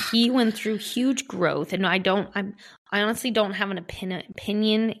one, he went through huge growth, and I honestly don't have an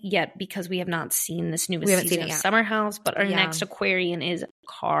opinion yet because we have not seen this newest season of Summer House. But our next Aquarian is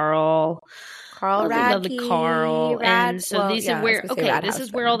Carl. Lovely Carl. And so this is where this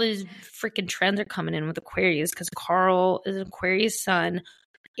is where all these freaking trends are coming in with Aquarius, because Carl is an Aquarius sun,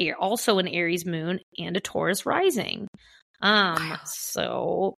 also an Aries moon, and a Taurus rising.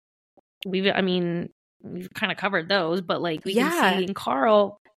 So we've kind of covered those, but like we can see in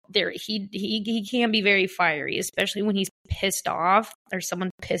Carl there, he can be very fiery, especially when he's pissed off or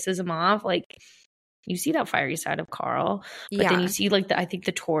someone pisses him off. Like, you see that fiery side of Carl, but then you see like I think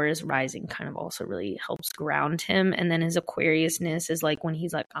the Taurus rising kind of also really helps ground him. And then his Aquariusness is like when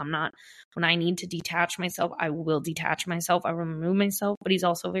he's like, when I need to detach myself, I will detach myself. I will remove myself. But he's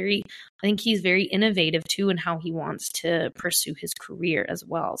also I think he's very innovative too in how he wants to pursue his career as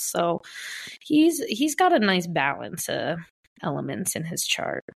well. So he's got a nice balance of elements in his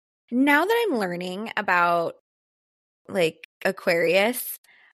chart. Now that I'm learning about like Aquarius,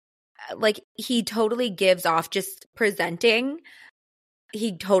 like he totally gives off, just presenting,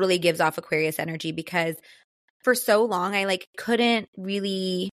 he totally gives off Aquarius energy, because for so long I like couldn't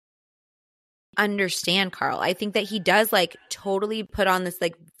really understand Carl. I think that he does like totally put on this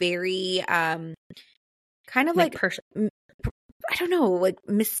like very kind of like I don't know, like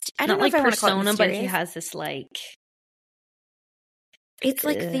I don't know if I want to call it mysterious, but he has this like, it's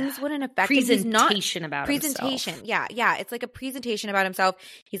like things wouldn't affect presentation him. About presentation himself. Yeah, it's like a presentation about himself.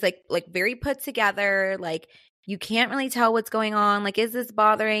 He's like very put together. Like, you can't really tell what's going on. Like, is this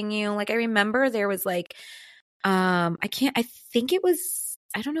bothering you? Like, I remember there was like I think it was,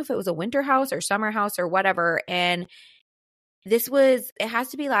 I don't know if it was a winter house or summer house or whatever, and it has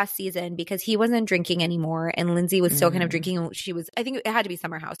to be last season, because he wasn't drinking anymore and Lindsay was still kind of drinking. I think it had to be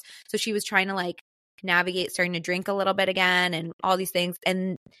summer house, so she was trying to like navigate starting to drink a little bit again and all these things,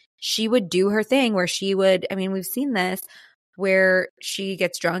 and she would do her thing where we've seen this where she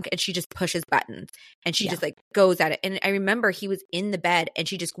gets drunk and she just pushes buttons and she just like goes at it. And I remember he was in the bed and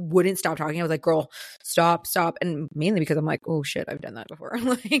she just wouldn't stop talking. I was like, girl, stop. And mainly because I'm like, oh shit, I've done that before.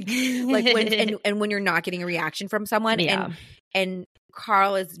 when you're not getting a reaction from someone, and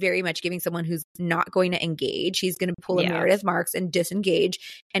Carl is very much giving someone who's not going to engage. He's going to pull a Meredith Marks and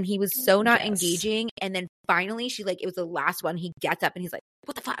disengage. And he was so not engaging. And then finally it was the last one. He gets up and he's like,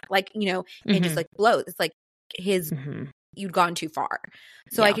 what the fuck? Like, you know, and just like blows. It's like you'd gone too far.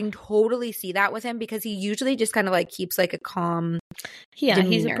 So I can totally see that with him, because he usually just kind of like keeps like a calm demeanor.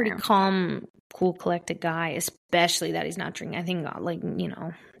 He's a pretty calm, cool, collected guy, especially that he's not drinking. I think like, you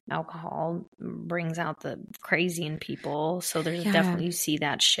know, alcohol brings out the crazy in people. So there's definitely, you see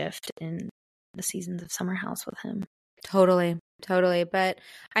that shift in the seasons of Summer House with him. Totally. But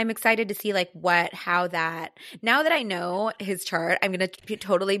I'm excited to see like how that, now that I know his chart, I'm going to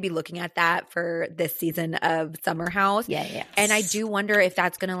totally be looking at that for this season of Summer House. Yeah. And I do wonder if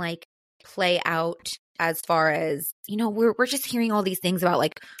that's going to like play out as far as, we're just hearing all these things about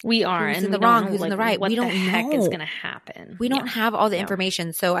like we are who's and in the we wrong, don't know, who's in like, the right. what We don't the heck know is going to happen. We don't have all the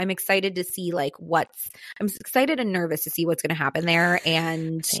information. So I'm excited to see like I'm excited and nervous to see what's going to happen there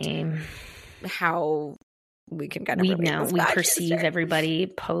and Same. how we can kind of we perceive everybody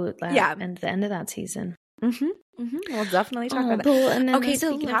at the end of that season. We'll definitely talk about that. And then Okay,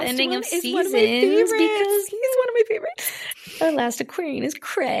 so the the last ending one of is seasons one of my favorites. because He's one of my favorites. our last Aquarian is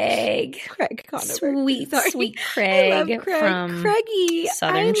Craig Conover. Sweet Craig. I love Craig. From Craigie.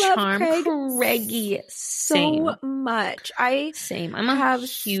 Southern I love Charm. Craig so much. I'm a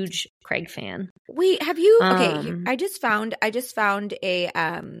huge Craig fan. Wait, have you? Okay, I just found a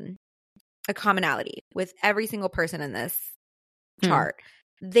commonality with every single person in this chart.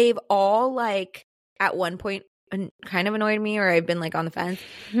 They've all like at one point kind of annoyed me, or I've been like on the fence.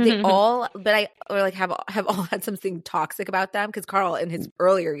 They all, have all had something toxic about them. Because Carl, in his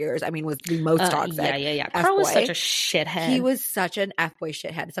earlier years, was the most toxic. Yeah. Carl was such a shithead. He was such an F-boy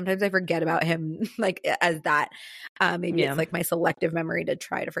shithead. Sometimes I forget about him like as that. Maybe it's like my selective memory to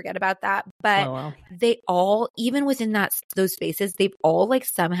try to forget about that. But they all, even within those spaces, they've all like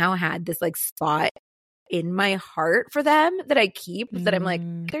somehow had this like spot in my heart for them that I keep, that I'm like,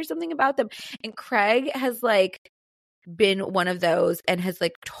 there's something about them. And Craig has like been one of those and has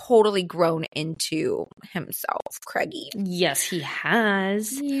like totally grown into himself. Craigie. Yes, he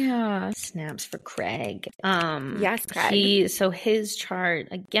has. Yeah. Snaps for Craig. Yes, Craig. So his chart,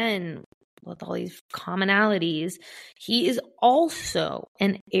 again, with all these commonalities, he is also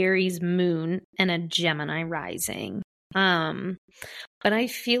an Aries moon and a Gemini rising. But I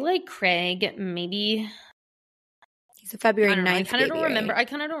feel like Craig maybe he's a February 9th. I kind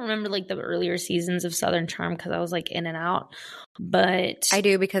of don't remember like the earlier seasons of Southern Charm because I was like in and out. But I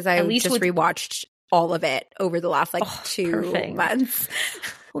do, because I rewatched all of it over the last like 2 months.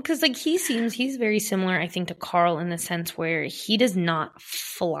 Well, because like he's very similar, I think, to Carl in the sense where he does not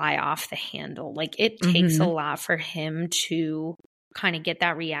fly off the handle. Like it takes a lot for him to kind of get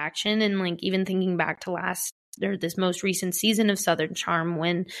that reaction. And like even thinking back to this most recent season of Southern Charm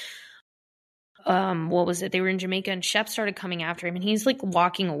when what was it? They were in Jamaica and Shep started coming after him and he's like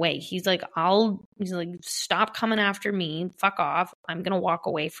walking away. He's like, stop coming after me. Fuck off. I'm going to walk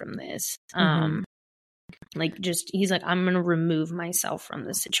away from this. He's like, I'm going to remove myself from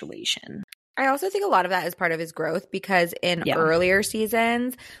this situation. I also think a lot of that is part of his growth, because in earlier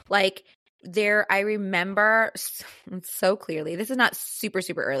seasons, like I remember so clearly, this is not super,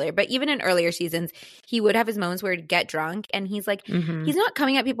 super earlier, but even in earlier seasons, he would have his moments where he'd get drunk and he's like, he's not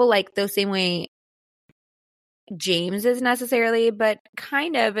coming at people like the same way James is necessarily, but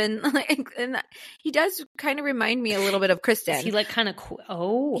kind of, and he does kind of remind me a little bit of Kristen. Is he like kind of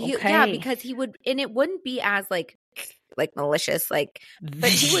okay. Yeah, because he would, and it wouldn't be as like malicious, but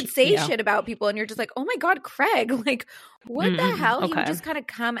he would say shit about people and you're just like, oh my God, Craig, like what the hell? He would just kind of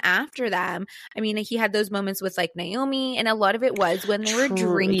come after them. He had those moments with like Naomi, and a lot of it was when they were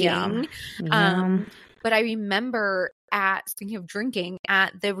drinking. But I remember speaking of drinking,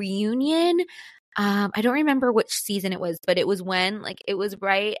 at the reunion, I don't remember which season it was, but it was when it was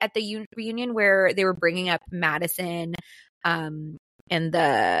right at the reunion where they were bringing up Madison, and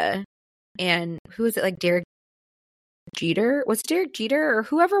who was it, like Derek Jeter? Was it Derek Jeter or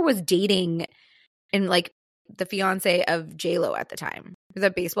whoever was dating and like the fiance of J-Lo at the time? Was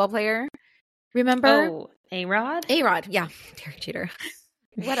that baseball player? Remember? Oh, A-Rod? A-Rod, yeah. Derek Jeter.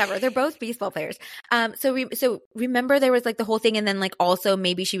 Whatever. They're both baseball players. So remember there was like the whole thing, and then like also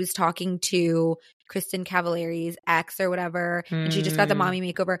maybe she was talking to Kristen Cavallari's ex or whatever, and she just got the mommy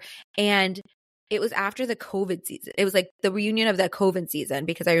makeover. And it was after the COVID season. It was like the reunion of the COVID season,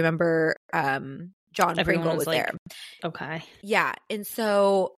 because I remember John Pringle was there. Okay. Yeah. And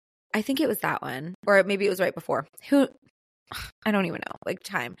so I think it was that one, or maybe it was right before. I don't even know, like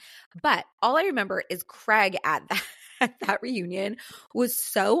time. But all I remember is Craig at that reunion was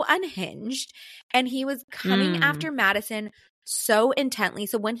so unhinged, and he was coming after Madison so intently.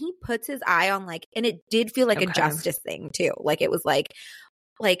 So when he puts his eye on and it did feel like a justice thing too. Like it was like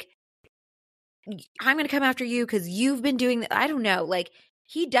I'm going to come after you because you've been doing that. I don't know. Like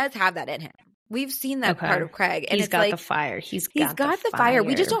he does have that in him. We've seen that part of Craig. And he's got the fire. He's got the fire.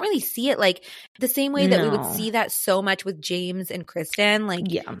 We just don't really see it like the same way that we would see that so much with James and Kristen. Like,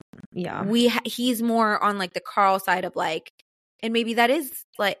 yeah. He's more on like the Carl side of and maybe that is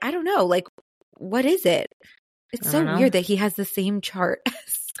I don't know, what is it? It's so weird that he has the same chart as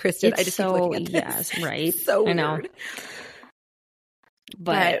Kristen. It's I just keep looking at this. Yes, right. So weird. I know.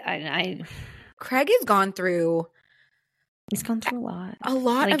 But I Craig has gone through. He's gone through a lot. A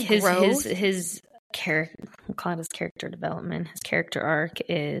lot like of his growth. His character, we'll call it his character development. His character arc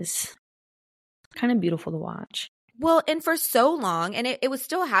is kind of beautiful to watch. Well, and for so long, and it was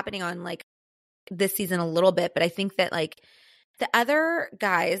still happening on like this season a little bit, but I think that like the other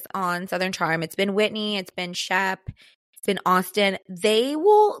guys on Southern Charm, it's been Whitney, it's been Shep, it's been Austin. They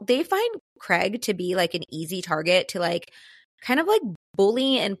find Craig to be like an easy target to like kind of like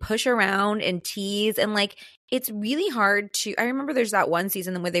bully and push around and tease. And like, it's really hard to, I remember there's that one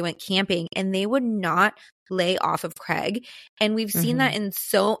season where they went camping and they would not lay off of Craig. And we've seen that in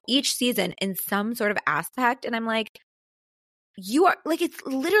each season in some sort of aspect. And I'm like, you are like, it's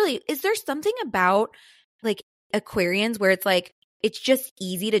literally, is there something about like Aquarians where it's like, it's just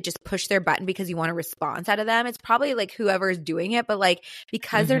easy to just push their button because you want a response out of them? It's probably like whoever is doing it, but like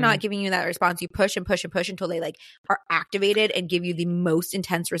because they're not giving you that response, you push and push and push until they like are activated and give you the most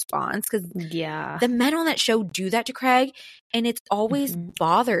intense response. Because the men on that show do that to Craig, and it's always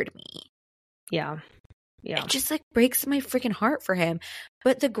bothered me. Yeah. It just like breaks my freaking heart for him.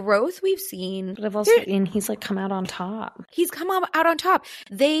 But the growth we've seen. But I've also seen he's like come out on top. He's come out on top.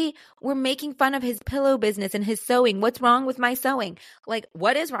 They were making fun of his pillow business and his sewing. What's wrong with my sewing? Like,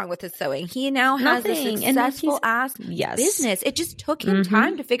 what is wrong with his sewing? He now has a successful ass business. It just took him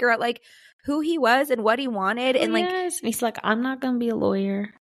time to figure out like who he was and what he wanted. And like, and he's like, I'm not going to be a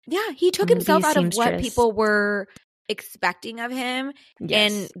lawyer. Yeah, he took himself out of what people were expecting of him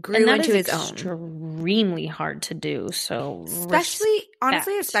and grew into his own. Extremely hard to do. So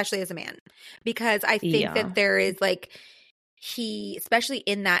especially as a man, because I think that there is like especially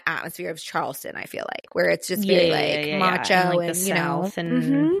in that atmosphere of Charleston, I feel like where it's just very macho and, like, and you know,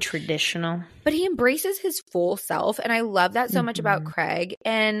 and traditional. But he embraces his full self, and I love that so much about Craig.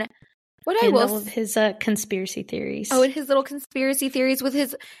 And what I will all of his conspiracy theories. Oh, and his little conspiracy theories with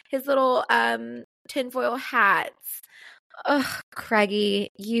his little tinfoil hats. Ugh, Craigie,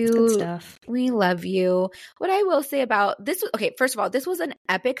 good stuff. We love you. What I will say about this, okay, first of all, this was an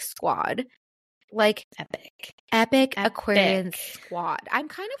epic squad. Like, epic Aquarian squad. I'm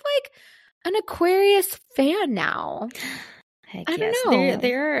kind of like an Aquarius fan now. Heck I don't know.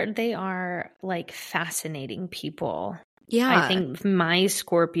 They are like fascinating people. Yeah. I think my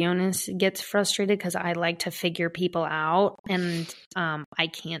Scorpioness gets frustrated because I like to figure people out, and I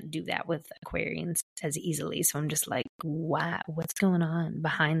can't do that with Aquarians as easily. So I'm just like, wow, what's going on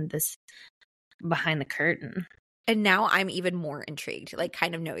behind the curtain? And now I'm even more intrigued, like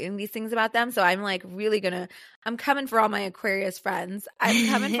kind of knowing these things about them. So I'm like really I'm coming for all my Aquarius friends. I'm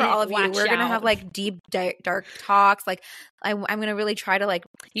coming for all of you. We're going to have like deep, dark talks. Like I'm going to really try to like.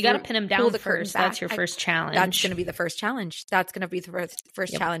 You got to pin them down first. That's your first challenge. That's going to be the first challenge. That's going to be the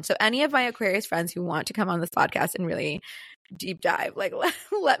first challenge. So any of my Aquarius friends who want to come on this podcast and really deep dive, like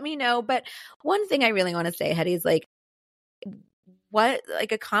let me know. But one thing I really want to say, Hetty, is like what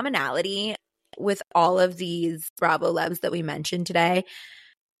like a commonality with all of these Bravo Lebs that we mentioned today,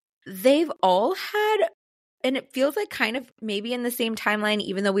 they've all had, and it feels like kind of maybe in the same timeline,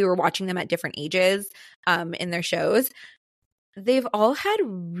 even though we were watching them at different ages in their shows, they've all had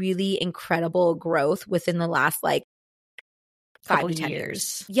really incredible growth within the last like 5 to 10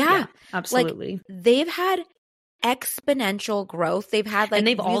 years. Yeah, absolutely. Like, they've had exponential growth. They've had like, and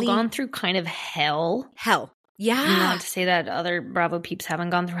they've all gone through kind of hell. Yeah. Not to say that other Bravo peeps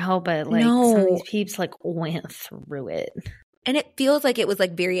haven't gone through hell, but like some of these peeps like went through it. And it feels like it was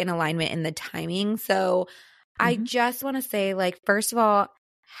like very in alignment in the timing. So I just want to say, like, first of all,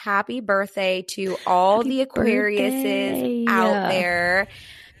 happy birthday to all the Aquariuses out there,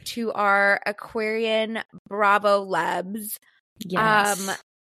 to our Aquarian Bravo Lebs. Yes.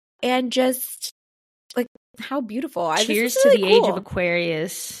 And just like, how beautiful. Cheers to the age of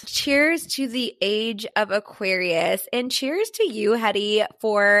Aquarius. Cheers to the age of Aquarius. And cheers to you, Hetty,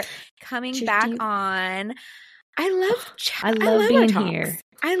 for coming back on. I love being here.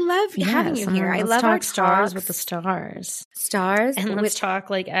 I love having you here. I love our stars with the stars. And let's talk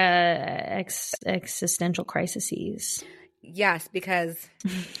like existential crises. Yes, because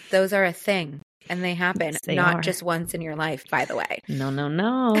those are a thing. And they happen not just once in your life, by the way.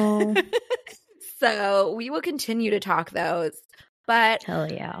 No. So we will continue to talk those. But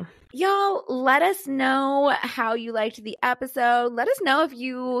hell yeah. Y'all, let us know how you liked the episode. Let us know if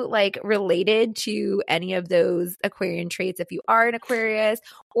you like related to any of those Aquarian traits, if you are an Aquarius,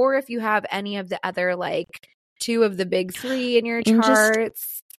 or if you have any of the other like 2 of the big 3 in your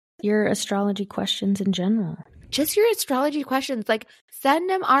charts. Your astrology questions in general. Just your astrology questions. Like, send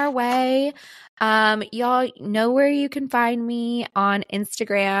them our way. Y'all know where you can find me on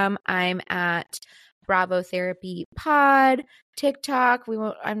Instagram. I'm at Bravo Therapy Pod. TikTok,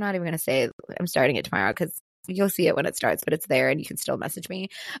 I'm not even going to say I'm starting it tomorrow because you'll see it when it starts, but it's there and you can still message me.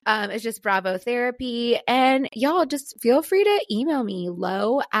 It's just Bravo Therapy. And y'all just feel free to email me,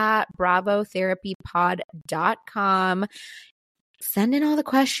 low@bravotherapypod.com. Send in all the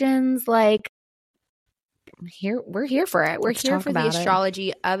questions. Like, we're here for it. We're here for the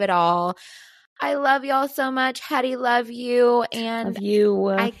astrology of it all. I love y'all so much. Hattie, love you. And love you.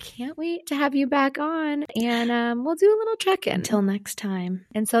 I can't wait to have you back on. And we'll do a little check-in. Until next time,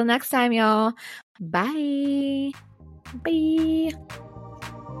 y'all. Bye. Bye.